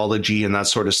ideology and that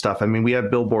sort of stuff. I mean, we have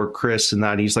Billboard Chris and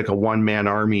that he's like a one-man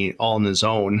army all on his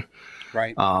own.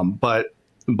 Right.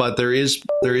 But there is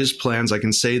plans. I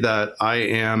can say that I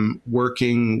am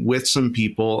working with some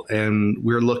people, and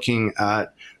we're looking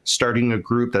at starting a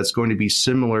group that's going to be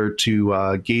similar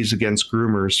to Gays Against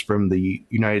Groomers from the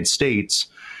United States.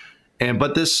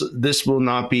 But this will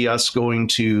not be us going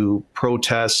to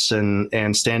protests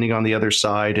and standing on the other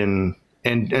side and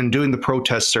doing the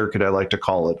protest circuit, I like to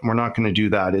call it. We're not going to do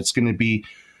that. It's going to be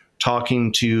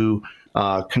talking to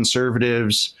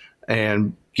conservatives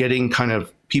and getting kind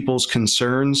of people's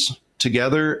concerns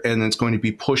together, and it's going to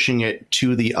be pushing it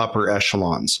to the upper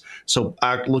echelons. So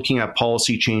looking at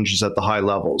policy changes at the high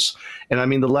levels. And I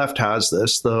mean, the left has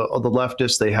this. The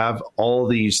leftists, they have all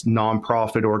these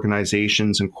nonprofit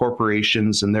organizations and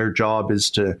corporations, and their job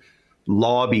is to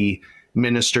lobby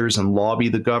ministers and lobby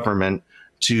the government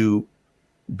to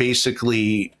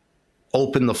basically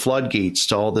open the floodgates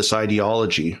to all this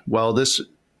ideology. Well,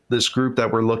 this group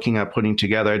that we're looking at putting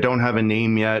together, I don't have a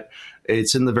name yet.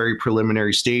 It's in the very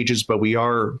preliminary stages, but we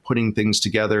are putting things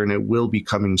together, and it will be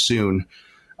coming soon.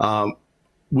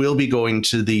 We'll be going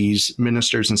to these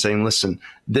ministers and saying, listen,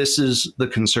 this is the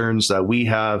concerns that we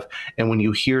have. And when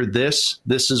you hear this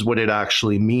is what it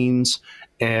actually means.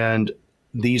 And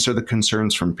these are the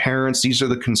concerns from parents. These are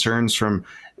the concerns from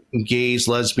gays,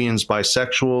 lesbians,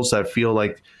 bisexuals that feel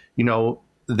like,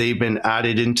 they've been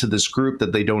added into this group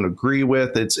that they don't agree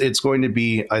with. It's going to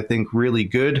be, I think, really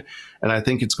good. And I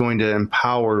think it's going to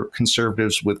empower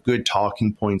conservatives with good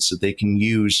talking points that they can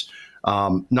use,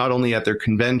 not only at their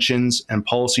conventions and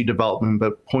policy development,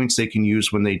 but points they can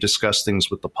use when they discuss things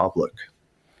with the public.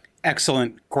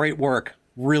 Excellent. Great work.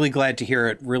 Really glad to hear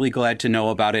it. Really glad to know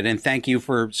about it. And thank you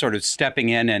for sort of stepping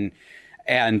in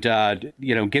and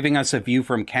giving us a view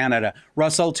from Canada.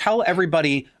 Russell, tell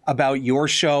everybody about your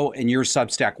show and your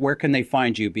Substack. Where can they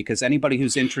find you? Because anybody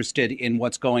who's interested in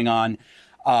what's going on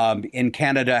in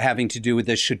Canada having to do with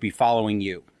this should be following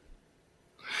you.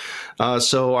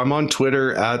 So I'm on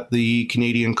Twitter at the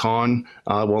Canadian Con.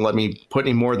 Won't let me put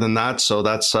any more than that. So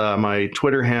that's my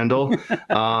Twitter handle.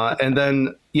 And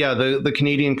then, the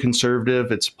Canadian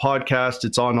Conservative, it's a podcast.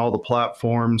 It's on all the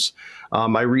platforms.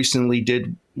 I recently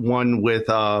did one with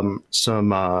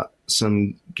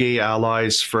some gay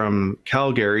allies from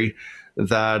Calgary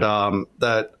that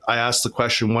I asked the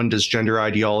question, when does gender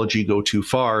ideology go too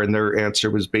far? And their answer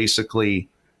was basically,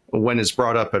 when it's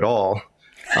brought up at all.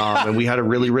 And we had a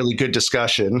really, really good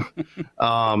discussion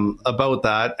about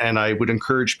that. And I would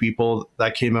encourage people,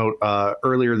 that came out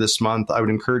earlier this month. I would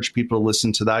encourage people to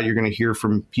listen to that. You're going to hear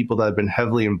from people that have been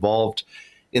heavily involved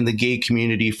in the gay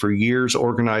community for years,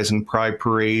 organizing pride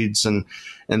parades and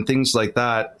things like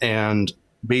that. And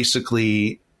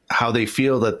basically how they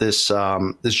feel that this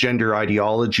gender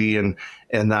ideology and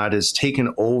that has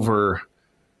taken over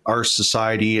our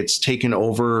society. It's taken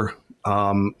over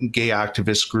gay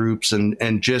activist groups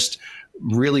and just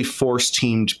really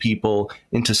force-teamed people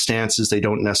into stances they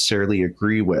don't necessarily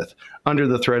agree with, under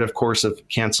the threat, of course, of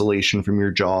cancellation from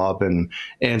your job and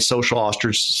social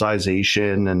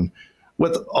ostracization, and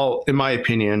with all, in my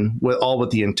opinion,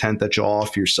 with the intent that you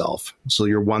off yourself. So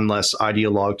you're one less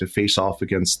ideologue to face off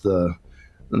against the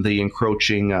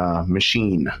encroaching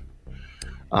machine.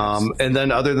 And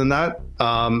then other than that,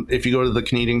 if you go to the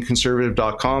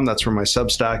CanadianConservative.com, that's where my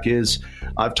Substack is.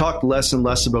 I've talked less and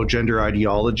less about gender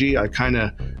ideology.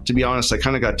 To be honest, I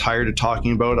kind of got tired of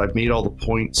talking about it. I've made all the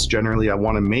points generally I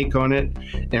want to make on it.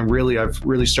 And really, I've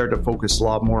really started to focus a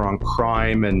lot more on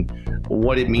crime and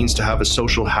what it means to have a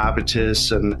social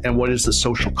habitus and what is the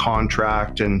social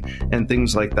contract and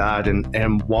things like that,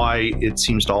 and why it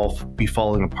seems to all be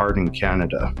falling apart in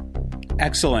Canada.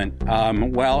 Excellent.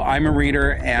 Well, I'm a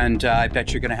reader, and I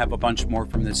bet you're going to have a bunch more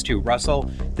from this too.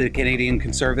 Russell, the Canadian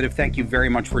Conservative, thank you very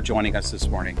much for joining us this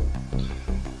morning.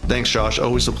 Thanks, Josh.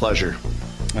 Always a pleasure.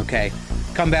 Okay.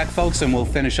 Come back, folks, and we'll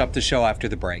finish up the show after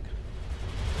the break.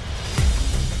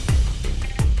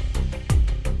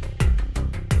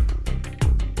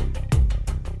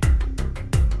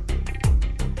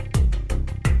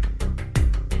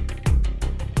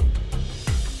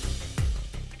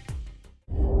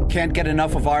 Can't get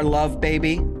enough of our love,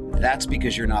 baby? That's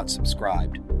because you're not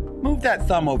subscribed. Move that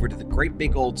thumb over to the great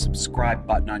big old subscribe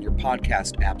button on your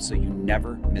podcast app so you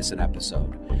never miss an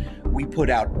episode. We put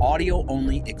out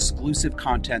audio-only exclusive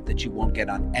content that you won't get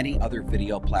on any other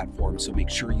video platform, so make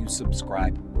sure you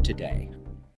subscribe today.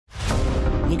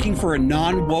 Looking for a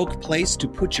non-woke place to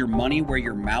put your money where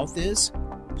your mouth is?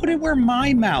 Put it where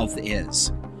my mouth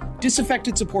is.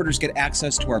 Disaffected supporters get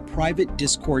access to our private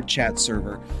Discord chat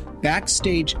server,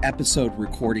 backstage episode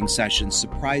recording sessions,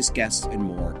 surprise guests, and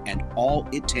more, and all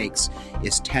it takes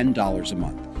is $10 a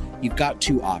month. You've got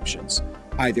two options.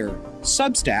 Either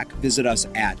Substack, visit us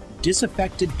at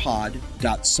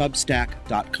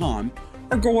disaffectedpod.substack.com,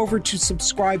 or go over to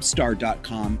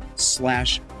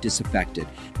subscribestar.com/disaffected.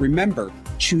 Remember,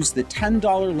 choose the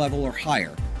 $10 level or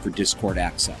higher for Discord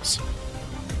access.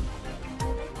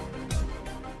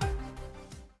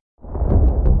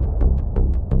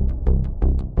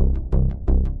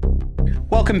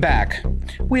 Welcome back.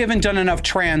 We haven't done enough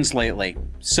trans lately,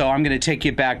 so I'm going to take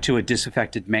you back to a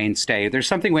disaffected mainstay. There's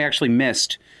something we actually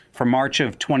missed from March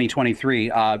of 2023,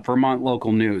 Vermont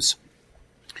local news.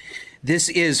 This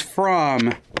is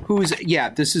from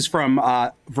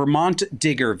Vermont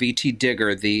Digger, VT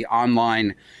Digger, the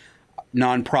online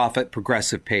nonprofit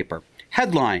progressive paper.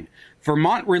 Headline: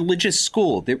 Vermont religious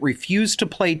school that refused to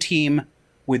play team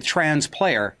with trans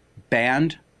player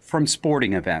banned from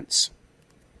sporting events.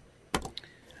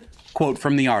 Quote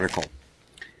from the article: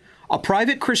 a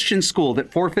private Christian school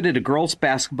that forfeited a girls'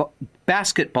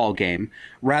 basketball game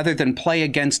rather than play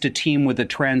against a team with a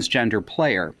transgender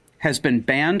player has been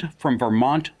banned from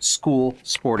Vermont school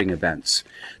sporting events.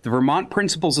 The Vermont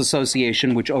Principals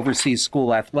Association, which oversees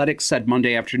school athletics, said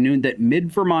Monday afternoon that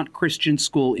Mid-Vermont Christian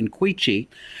School in Quechee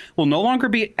will no longer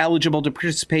be eligible to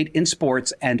participate in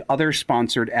sports and other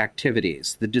sponsored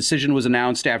activities. The decision was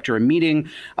announced after a meeting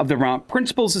of the Vermont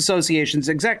Principals Association's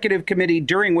executive committee,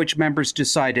 during which members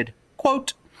decided,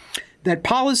 quote, that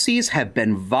policies have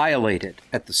been violated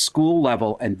at the school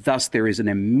level, and thus there is an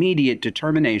immediate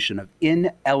determination of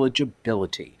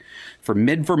ineligibility for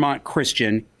Mid-Vermont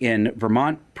Christian in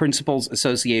Vermont Principals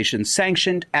Association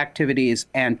sanctioned activities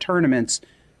and tournaments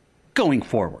going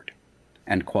forward,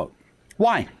 end quote.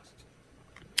 Why?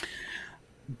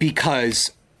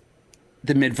 Because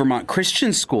the Mid-Vermont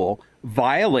Christian School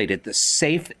violated the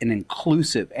safe and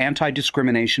inclusive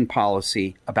anti-discrimination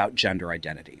policy about gender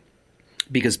identity.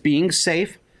 Because being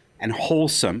safe and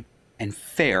wholesome and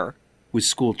fair with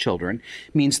school children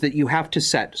means that you have to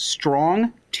set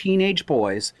strong teenage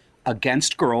boys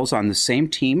against girls on the same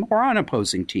team or on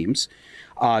opposing teams.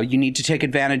 You need to take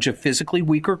advantage of physically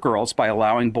weaker girls by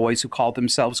allowing boys who call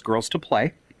themselves girls to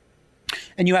play.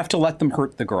 And you have to let them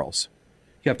hurt the girls.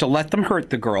 You have to let them hurt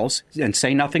the girls and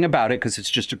say nothing about it because it's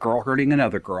just a girl hurting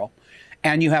another girl.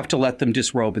 And you have to let them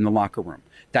disrobe in the locker room.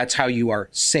 That's how you are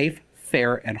safe,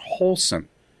 fair, and wholesome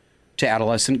to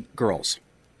adolescent girls.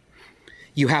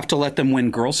 You have to let them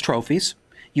win girls' trophies.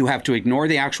 You have to ignore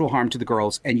the actual harm to the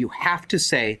girls, and you have to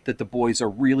say that the boys are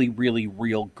really, really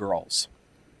real girls.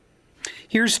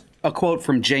 Here's a quote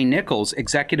from Jay Nichols,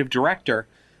 executive director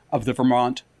of the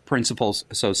Vermont Principals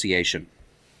Association.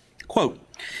 Quote,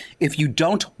 "If you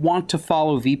don't want to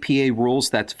follow VPA rules,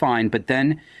 that's fine, but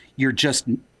then you're just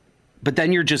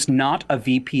not a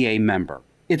VPA member.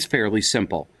 It's fairly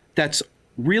simple. That's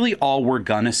really all we're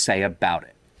gonna say about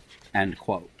it." End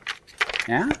quote.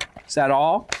 Yeah? Is that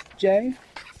all, Jay?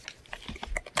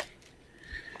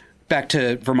 Back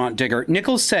to Vermont Digger.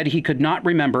 Nichols said he could not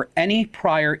remember any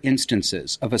prior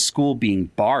instances of a school being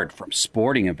barred from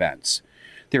sporting events.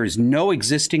 There is no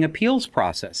existing appeals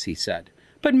process, he said.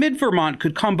 But Mid-Vermont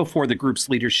could come before the group's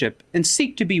leadership and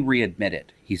seek to be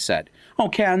readmitted, he said. Oh,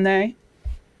 can they?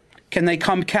 Can they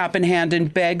come cap in hand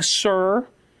and beg, sir?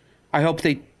 I hope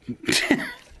they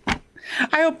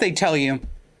I hope they tell you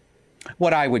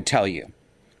what I would tell you,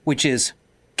 which is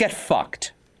get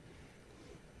fucked.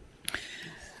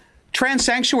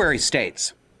 Trans-sanctuary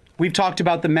states. We've talked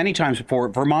about them many times before.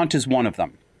 Vermont is one of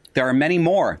them. There are many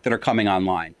more that are coming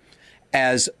online.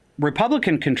 As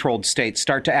Republican-controlled states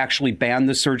start to actually ban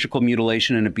the surgical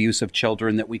mutilation and abuse of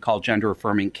children that we call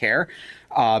gender-affirming care,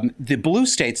 the blue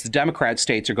states, the Democrat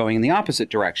states, are going in the opposite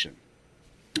direction.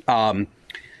 And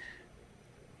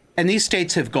these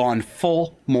states have gone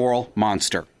full moral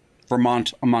monster,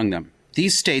 Vermont among them.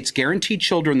 These states guarantee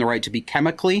children the right to be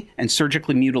chemically and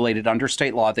surgically mutilated under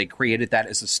state law. They created that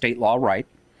as a state law right.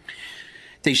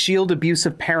 They shield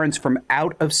abusive parents from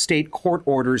out-of-state court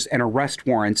orders and arrest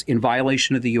warrants in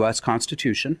violation of the U.S.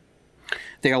 Constitution.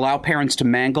 They allow parents to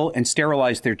mangle and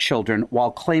sterilize their children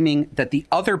while claiming that the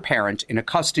other parent in a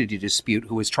custody dispute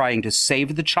who is trying to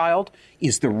save the child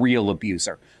is the real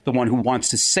abuser. The one who wants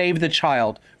to save the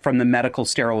child from the medical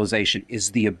sterilization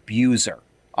is the abuser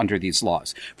under these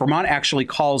laws. Vermont actually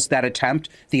calls that attempt,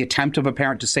 the attempt of a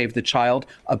parent to save the child,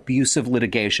 abusive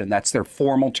litigation. That's their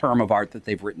formal term of art that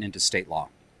they've written into state law.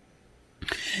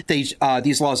 These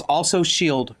laws also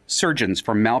shield surgeons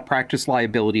from malpractice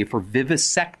liability for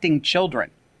vivisecting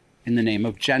children in the name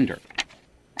of gender.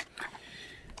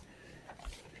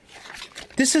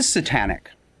 This is satanic.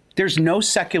 There's no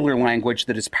secular language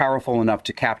that is powerful enough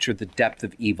to capture the depth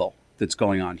of evil that's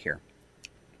going on here.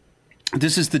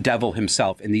 This is the devil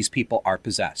himself, and these people are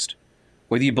possessed.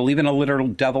 Whether you believe in a literal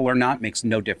devil or not makes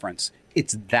no difference.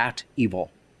 It's that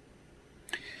evil.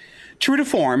 True to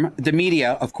form, the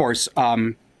media, of course,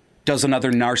 does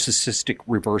another narcissistic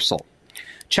reversal.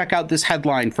 Check out this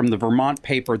headline from the Vermont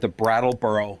paper, the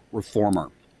Brattleboro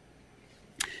Reformer.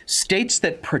 States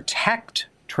that protect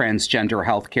transgender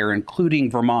health care,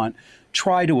 including Vermont,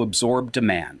 try to absorb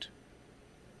demand.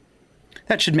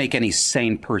 That should make any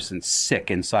sane person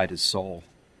sick inside his soul.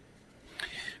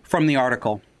 From the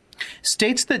article,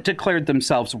 states that declared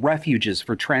themselves refuges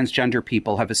for transgender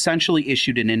people have essentially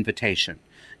issued an invitation.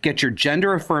 Get your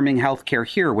gender-affirming health care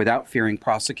here without fearing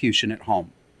prosecution at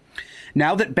home.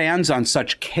 Now that bans on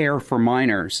such care for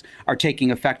minors are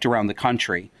taking effect around the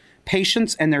country,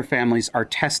 patients and their families are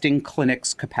testing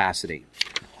clinics' capacity.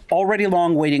 Already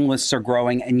long waiting lists are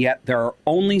growing, and yet there are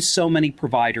only so many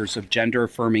providers of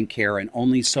gender-affirming care and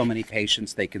only so many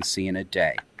patients they can see in a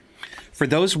day. For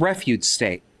those refuge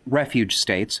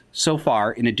states, so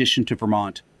far, in addition to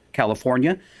Vermont,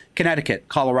 California, Connecticut,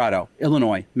 Colorado,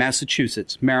 Illinois,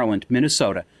 Massachusetts, Maryland,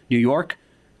 Minnesota, New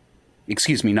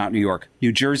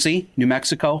Jersey, New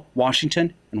Mexico,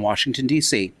 Washington, and Washington,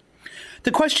 D.C.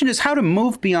 The question is how to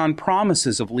move beyond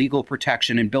promises of legal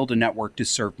protection and build a network to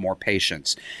serve more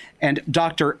patients. And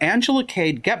Dr. Angela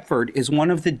Cade Gepford is one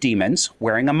of the demons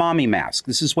wearing a mommy mask.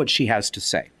 This is what she has to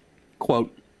say.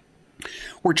 Quote,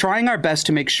 "We're trying our best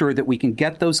to make sure that we can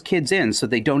get those kids in so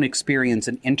they don't experience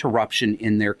an interruption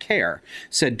in their care,"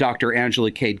 said Dr. Angela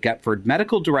Cade Gepford,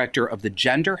 medical director of the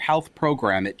Gender Health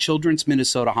Program at Children's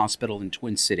Minnesota Hospital in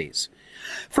Twin Cities.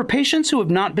 For patients who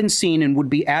have not been seen and would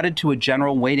be added to a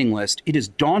general waiting list, it is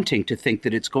daunting to think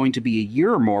that it's going to be a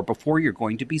year or more before you're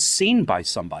going to be seen by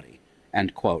somebody.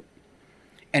 End quote.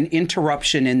 An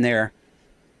interruption in their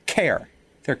care,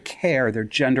 their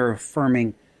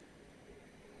gender-affirming,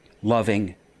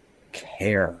 loving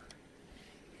care.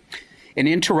 An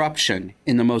interruption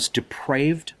in the most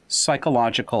depraved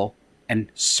psychological and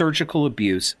surgical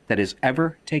abuse that has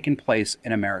ever taken place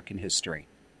in American history.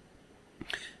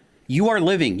 You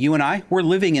and I, we're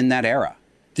living in that era.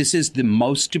 This is the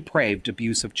most depraved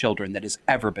abuse of children that has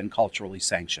ever been culturally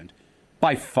sanctioned.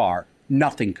 By far,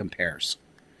 nothing compares.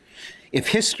 If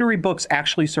history books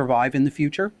actually survive in the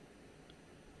future,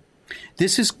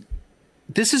 this is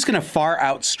going to far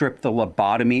outstrip the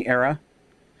lobotomy era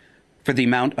for the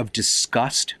amount of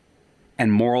disgust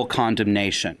and moral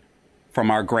condemnation from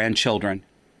our grandchildren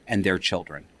and their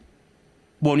children.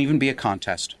 Won't even be a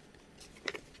contest.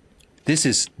 This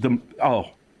is there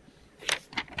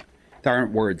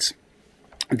aren't words.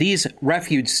 These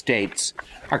refuge states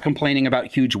are complaining about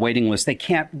huge waiting lists. They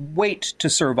can't wait to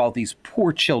serve all these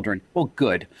poor children. Well,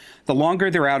 good. The longer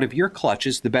they're out of your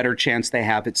clutches, the better chance they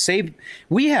have at saving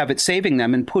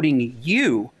them and putting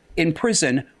you in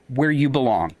prison where you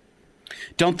belong.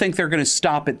 Don't think they're going to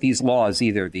stop at these laws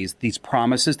either, these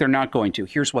promises. They're not going to.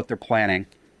 Here's what they're planning.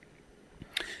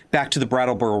 Back to the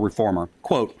Brattleboro Reformer.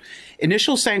 Quote,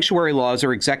 initial sanctuary laws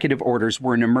or executive orders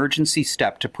were an emergency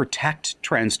step to protect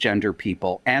transgender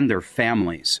people and their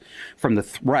families from the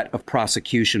threat of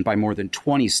prosecution by more than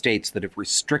 20 states that have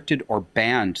restricted or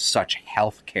banned such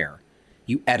health care.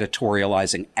 You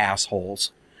editorializing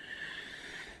assholes.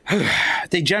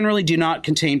 They generally do not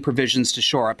contain provisions to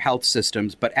shore up health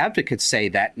systems, but advocates say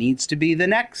that needs to be the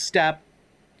next step.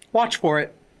 Watch for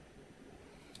it.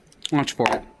 Watch for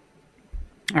it.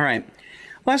 All right.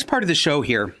 Last part of the show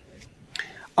here.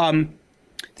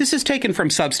 This is taken from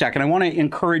Substack, and I want to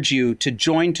encourage you to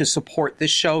join to support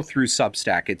this show through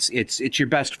Substack. It's your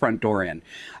best front door in.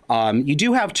 You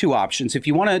do have two options. If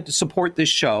you want to support this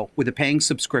show with a paying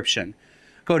subscription,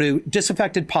 go to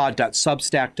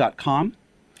disaffectedpod.substack.com.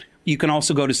 You can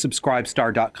also go to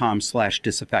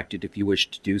subscribestar.com/disaffected if you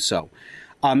wish to do so.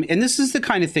 And this is the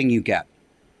kind of thing you get.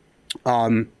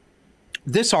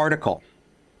 This article.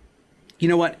 You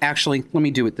know what? Actually, let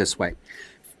me do it this way.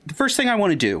 The first thing I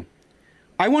want to do,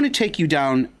 I want to take you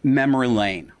down memory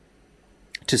lane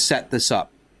to set this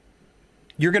up.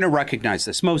 You're going to recognize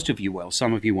this. Most of you will.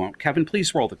 Some of you won't. Kevin,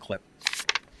 please roll the clip.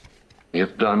 We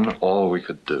have done all we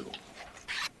could do.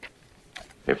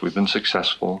 If we've been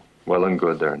successful, well and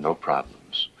good, there are no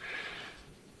problems.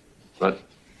 But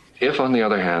if, on the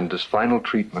other hand, this final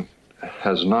treatment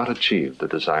has not achieved the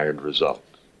desired result,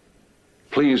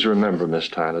 please remember, Miss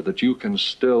Tyler, that you can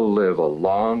still live a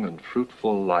long and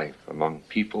fruitful life among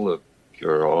people of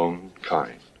your own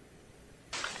kind.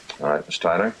 All right, Miss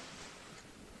Tyler.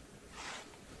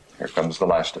 Here comes the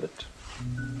last of it.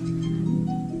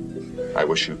 I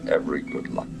wish you every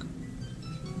good luck.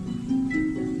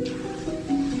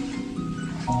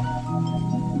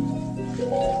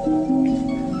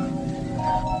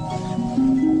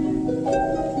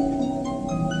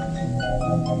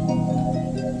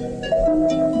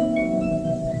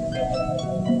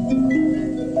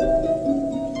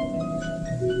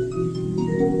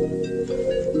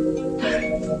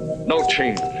 No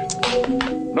change.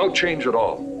 No change at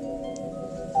all.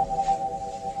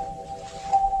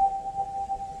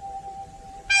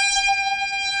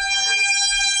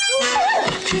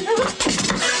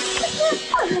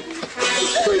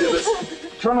 Straight of it.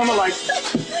 Turn on the light.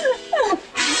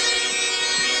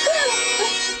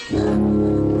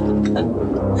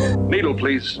 Needle,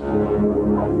 please.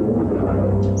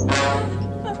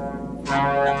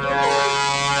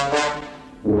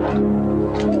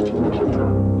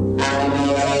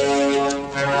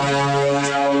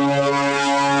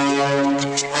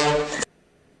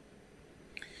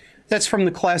 That's from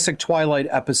the classic Twilight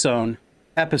episode,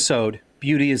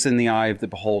 Beauty is in the Eye of the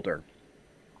Beholder.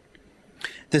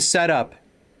 The setup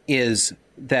is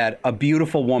that a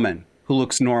beautiful woman who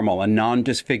looks normal, a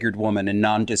non-disfigured woman and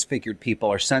non-disfigured people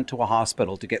are sent to a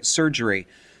hospital to get surgery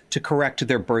to correct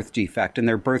their birth defect, and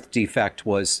their birth defect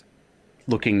was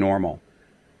looking normal.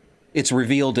 It's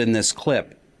revealed in this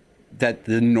clip that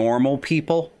the normal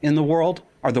people in the world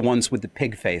are the ones with the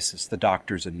pig faces, the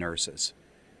doctors and nurses.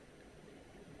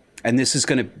 And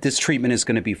this treatment is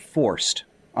going to be forced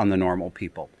on the normal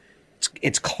people.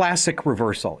 It's classic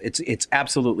reversal. It's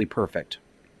absolutely perfect.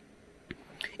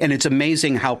 And it's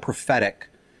amazing how prophetic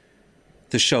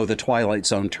the show The Twilight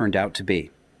Zone turned out to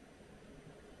be.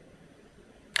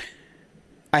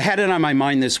 I had it on my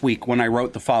mind this week when I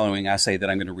wrote the following essay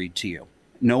that I'm going to read to you.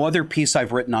 No other piece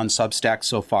I've written on Substack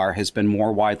so far has been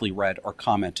more widely read or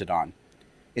commented on.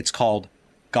 It's called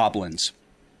Goblins.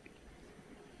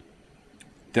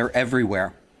 They're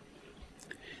everywhere.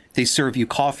 They serve you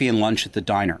coffee and lunch at the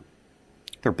diner.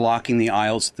 They're blocking the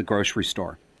aisles at the grocery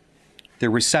store. They're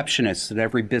receptionists at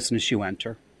every business you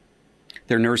enter.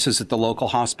 They're nurses at the local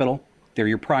hospital. They're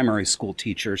your primary school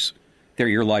teachers. They're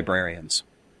your librarians.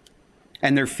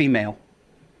 And they're female.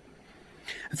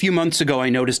 A few months ago, I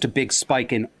noticed a big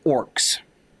spike in orcs.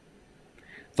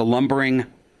 The lumbering,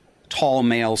 tall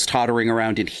males tottering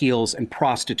around in heels and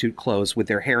prostitute clothes with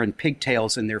their hair in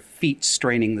pigtails and their feet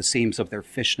straining the seams of their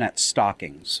fishnet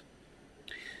stockings.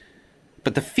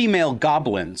 But the female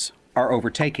goblins are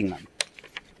overtaking them.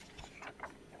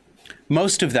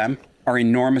 Most of them are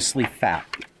enormously fat,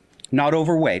 not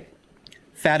overweight,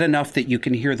 fat enough that you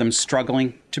can hear them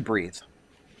struggling to breathe,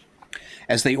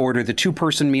 as they order the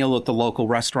two-person meal at the local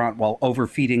restaurant while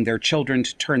overfeeding their children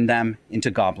to turn them into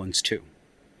goblins too.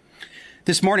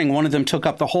 This morning, one of them took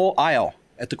up the whole aisle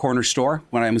at the corner store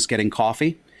when I was getting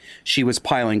coffee. She was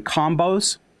piling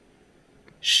combos,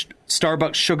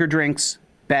 Starbucks sugar drinks,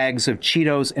 bags of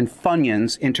Cheetos, and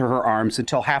Funyuns into her arms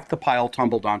until half the pile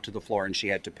tumbled onto the floor and she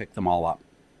had to pick them all up.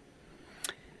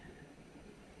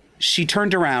 She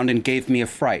turned around and gave me a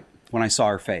fright when I saw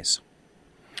her face.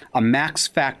 A Max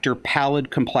Factor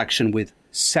pallid complexion with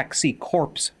sexy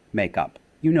corpse makeup.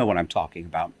 You know what I'm talking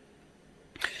about.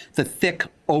 The thick,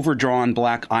 overdrawn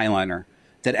black eyeliner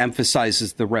that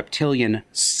emphasizes the reptilian,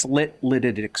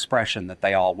 slit-lidded expression that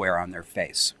they all wear on their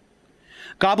face.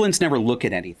 Goblins never look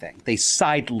at anything. They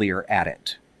side-leer at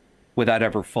it without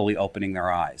ever fully opening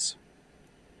their eyes.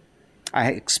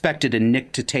 I expected a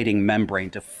nictitating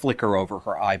membrane to flicker over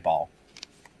her eyeball.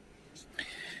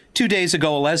 2 days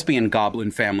ago, a lesbian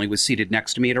goblin family was seated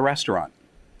next to me at a restaurant.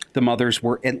 The mothers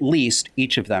were at least,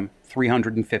 each of them,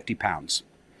 350 pounds.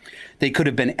 They could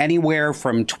have been anywhere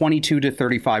from 22 to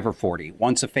 35 or 40.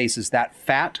 Once a face is that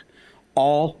fat,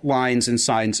 all lines and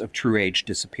signs of true age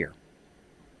disappear.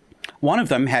 One of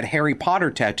them had Harry Potter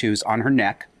tattoos on her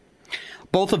neck.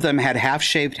 Both of them had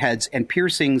half-shaved heads and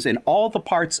piercings in all the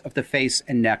parts of the face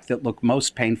and neck that look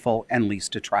most painful and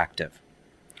least attractive.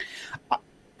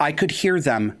 I could hear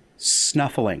them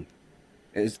snuffling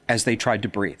as they tried to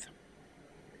breathe.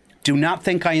 Do not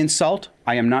think I insult.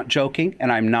 I am not joking,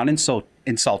 and I'm not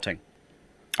insulting.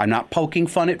 I'm not poking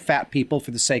fun at fat people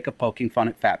for the sake of poking fun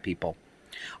at fat people.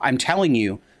 I'm telling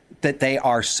you that they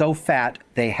are so fat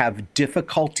they have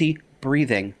difficulty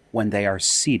breathing when they are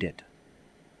seated.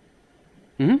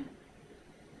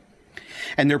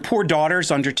 And their poor daughters,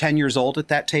 under 10 years old at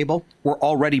that table, were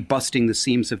already busting the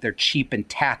seams of their cheap and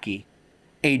tacky,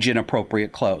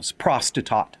 age-inappropriate clothes,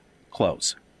 prostitute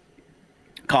clothes.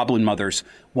 Goblin mothers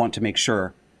want to make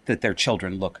sure that their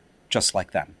children look just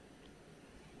like them.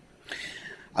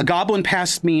 A goblin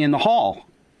passed me in the hall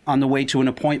on the way to an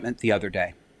appointment the other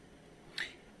day.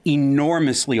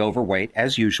 Enormously overweight,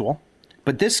 as usual,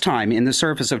 but this time in the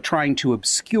service of trying to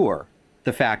obscure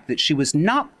the fact that she was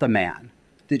not the man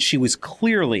that she was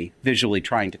clearly visually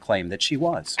trying to claim that she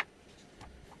was.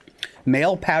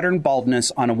 Male pattern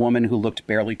baldness on a woman who looked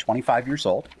barely 25 years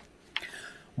old,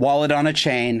 wallet on a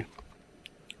chain,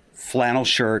 flannel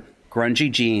shirt,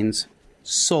 grungy jeans,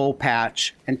 soul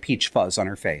patch, and peach fuzz on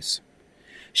her face.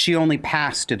 She only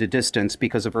passed at a distance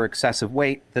because of her excessive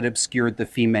weight that obscured the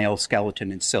female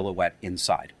skeleton and silhouette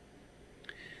inside.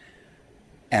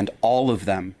 And all of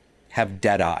them have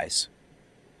dead eyes.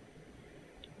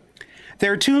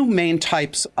 There are two main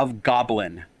types of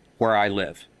goblin where I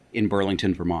live in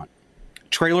Burlington, Vermont.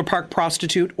 Trailer park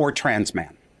prostitute or trans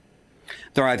man.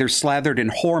 They're either slathered in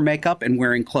whore makeup and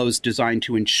wearing clothes designed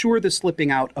to ensure the slipping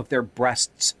out of their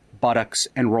breasts, buttocks,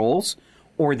 and rolls,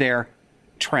 or they're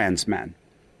trans men.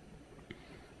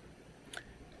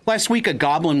 Last week, a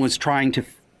goblin was trying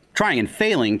and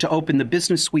failing to open the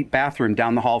business suite bathroom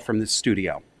down the hall from the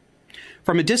studio.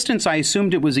 From a distance, I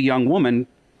assumed it was a young woman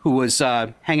who was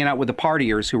hanging out with the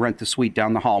partiers who rent the suite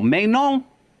down the hall. Mais non,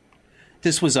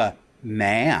 this was a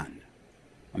man.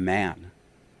 A man.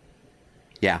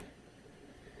 Yeah.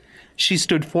 She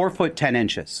stood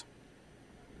 4'10",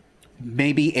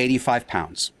 maybe 85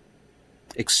 pounds.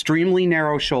 Extremely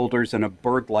narrow shoulders and a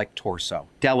bird-like torso.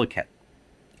 Delicate.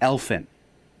 Elfin.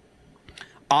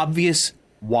 Obvious,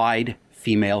 wide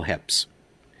female hips.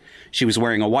 She was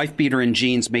wearing a wife beater and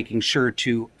jeans, making sure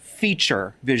to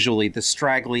feature visually the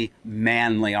straggly,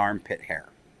 manly armpit hair.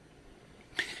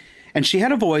 And she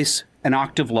had a voice an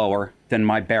octave lower than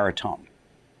my baritone.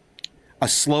 A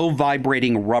slow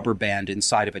vibrating rubber band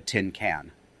inside of a tin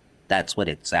can. That's what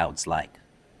it sounds like.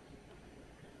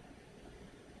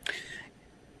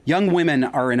 Young women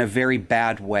are in a very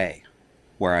bad way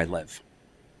where I live.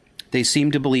 They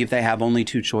seem to believe they have only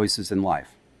two choices in life,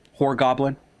 whore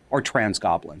goblin or trans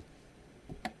goblin.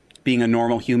 Being a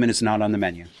normal human is not on the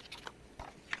menu.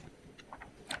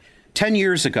 10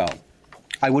 years ago,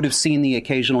 I would have seen the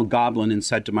occasional goblin and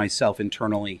said to myself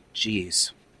internally,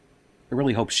 geez, I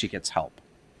really hope she gets help.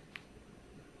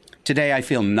 Today, I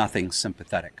feel nothing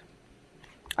sympathetic.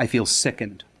 I feel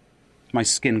sickened. My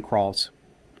skin crawls.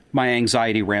 My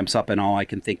anxiety ramps up, and all I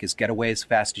can think is get away as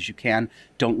fast as you can.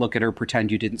 Don't look at her,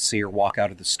 pretend you didn't see her, walk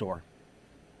out of the store.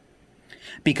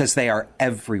 Because they are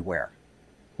everywhere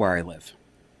where I live.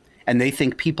 And they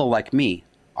think people like me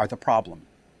are the problem.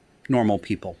 Normal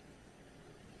people.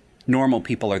 Normal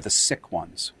people are the sick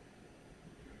ones.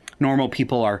 Normal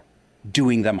people are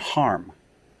doing them harm.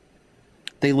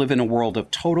 They live in a world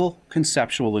of total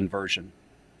conceptual inversion.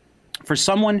 For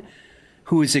someone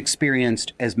who has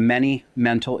experienced as many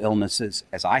mental illnesses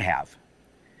as I have,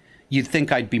 you'd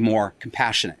think I'd be more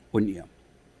compassionate, wouldn't you?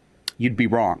 You'd be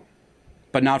wrong,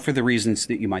 but not for the reasons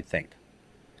that you might think.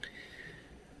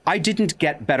 I didn't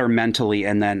get better mentally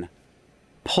and then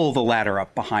pull the ladder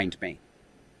up behind me,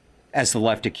 as the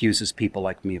left accuses people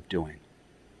like me of doing.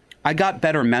 I got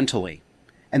better mentally,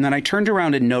 and then I turned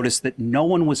around and noticed that no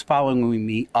one was following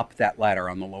me up that ladder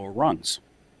on the lower rungs.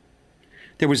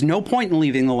 There was no point in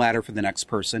leaving the ladder for the next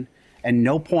person, and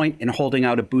no point in holding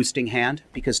out a boosting hand,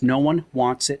 because no one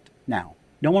wants it now.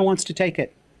 No one wants to take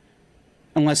it,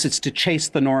 unless it's to chase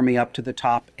the normie up to the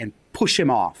top and push him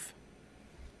off.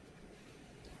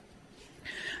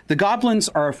 The goblins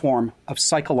are a form of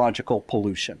psychological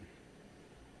pollution.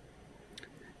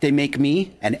 They make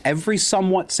me and every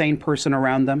somewhat sane person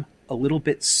around them a little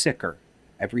bit sicker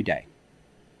every day.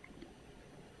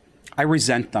 I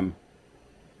resent them.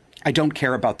 I don't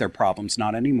care about their problems,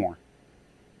 not anymore.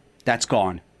 That's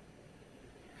gone.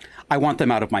 I want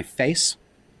them out of my face.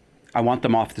 I want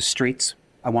them off the streets.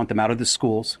 I want them out of the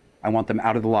schools. I want them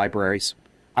out of the libraries.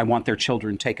 I want their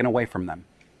children taken away from them.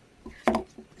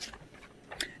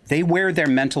 They wear their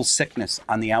mental sickness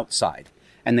on the outside,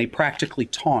 and they practically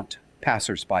taunt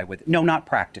passersby with it. No, not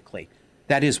practically.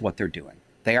 That is what they're doing.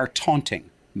 They are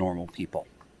taunting normal people.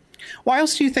 Why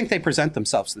else do you think they present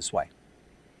themselves this way?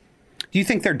 Do you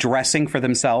think they're dressing for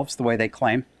themselves the way they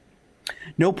claim?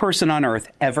 No person on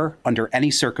earth ever, under any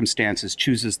circumstances,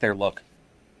 chooses their look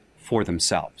for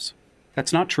themselves.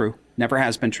 That's not true. Never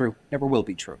has been true. Never will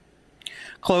be true.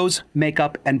 Clothes,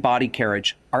 makeup, and body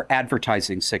carriage are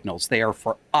advertising signals. They are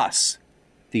for us,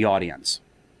 the audience.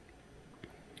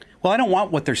 Well, I don't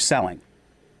want what they're selling.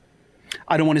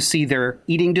 I don't want to see their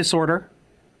eating disorder,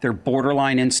 their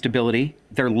borderline instability,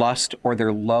 their lust, or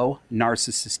their low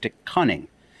narcissistic cunning,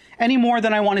 any more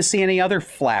than I want to see any other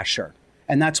flasher.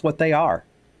 And that's what they are.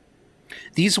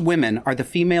 These women are the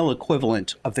female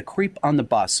equivalent of the creep on the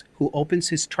bus who opens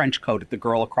his trench coat at the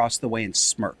girl across the way and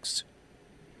smirks.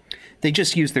 They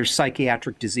just use their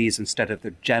psychiatric disease instead of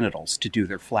their genitals to do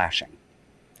their flashing.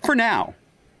 For now.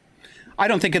 I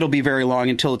don't think it'll be very long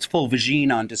until it's full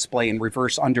vagine on display in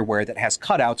reverse underwear that has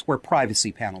cutouts where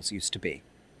privacy panels used to be.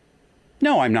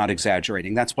 No, I'm not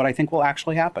exaggerating. That's what I think will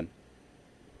actually happen.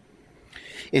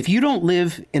 If you don't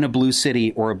live in a blue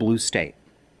city or a blue state,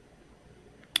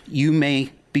 you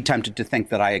may be tempted to think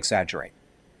that I exaggerate.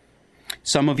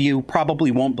 Some of you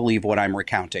probably won't believe what I'm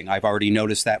recounting. I've already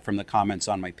noticed that from the comments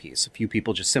on my piece. A few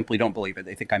people just simply don't believe it.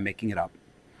 They think I'm making it up.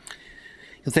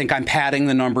 You'll think I'm padding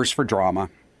the numbers for drama,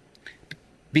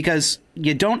 because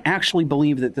you don't actually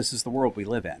believe that this is the world we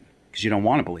live in, because you don't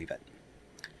want to believe it.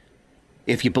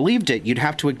 If you believed it, you'd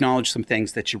have to acknowledge some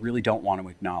things that you really don't want to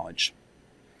acknowledge.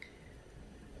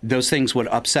 Those things would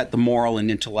upset the moral and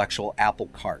intellectual apple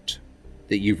cart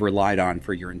that you've relied on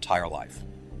for your entire life.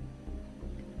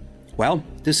 Well,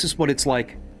 this is what it's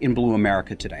like in Blue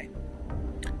America today.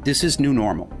 This is new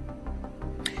normal.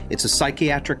 It's a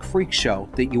psychiatric freak show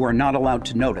that you are not allowed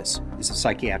to notice is a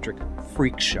psychiatric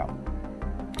freak show.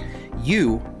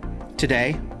 You,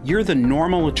 today, you're the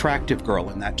normal attractive girl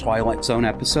in that Twilight Zone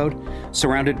episode,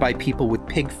 surrounded by people with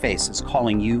pig faces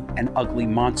calling you an ugly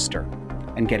monster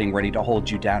and getting ready to hold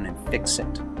you down and fix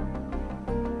it.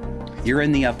 You're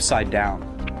in the upside down.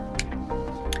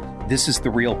 This is the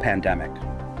real pandemic.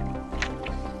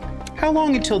 How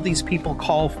long until these people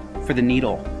call for the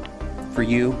needle? For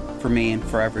you, for me, and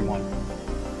for everyone.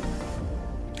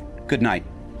 Good night.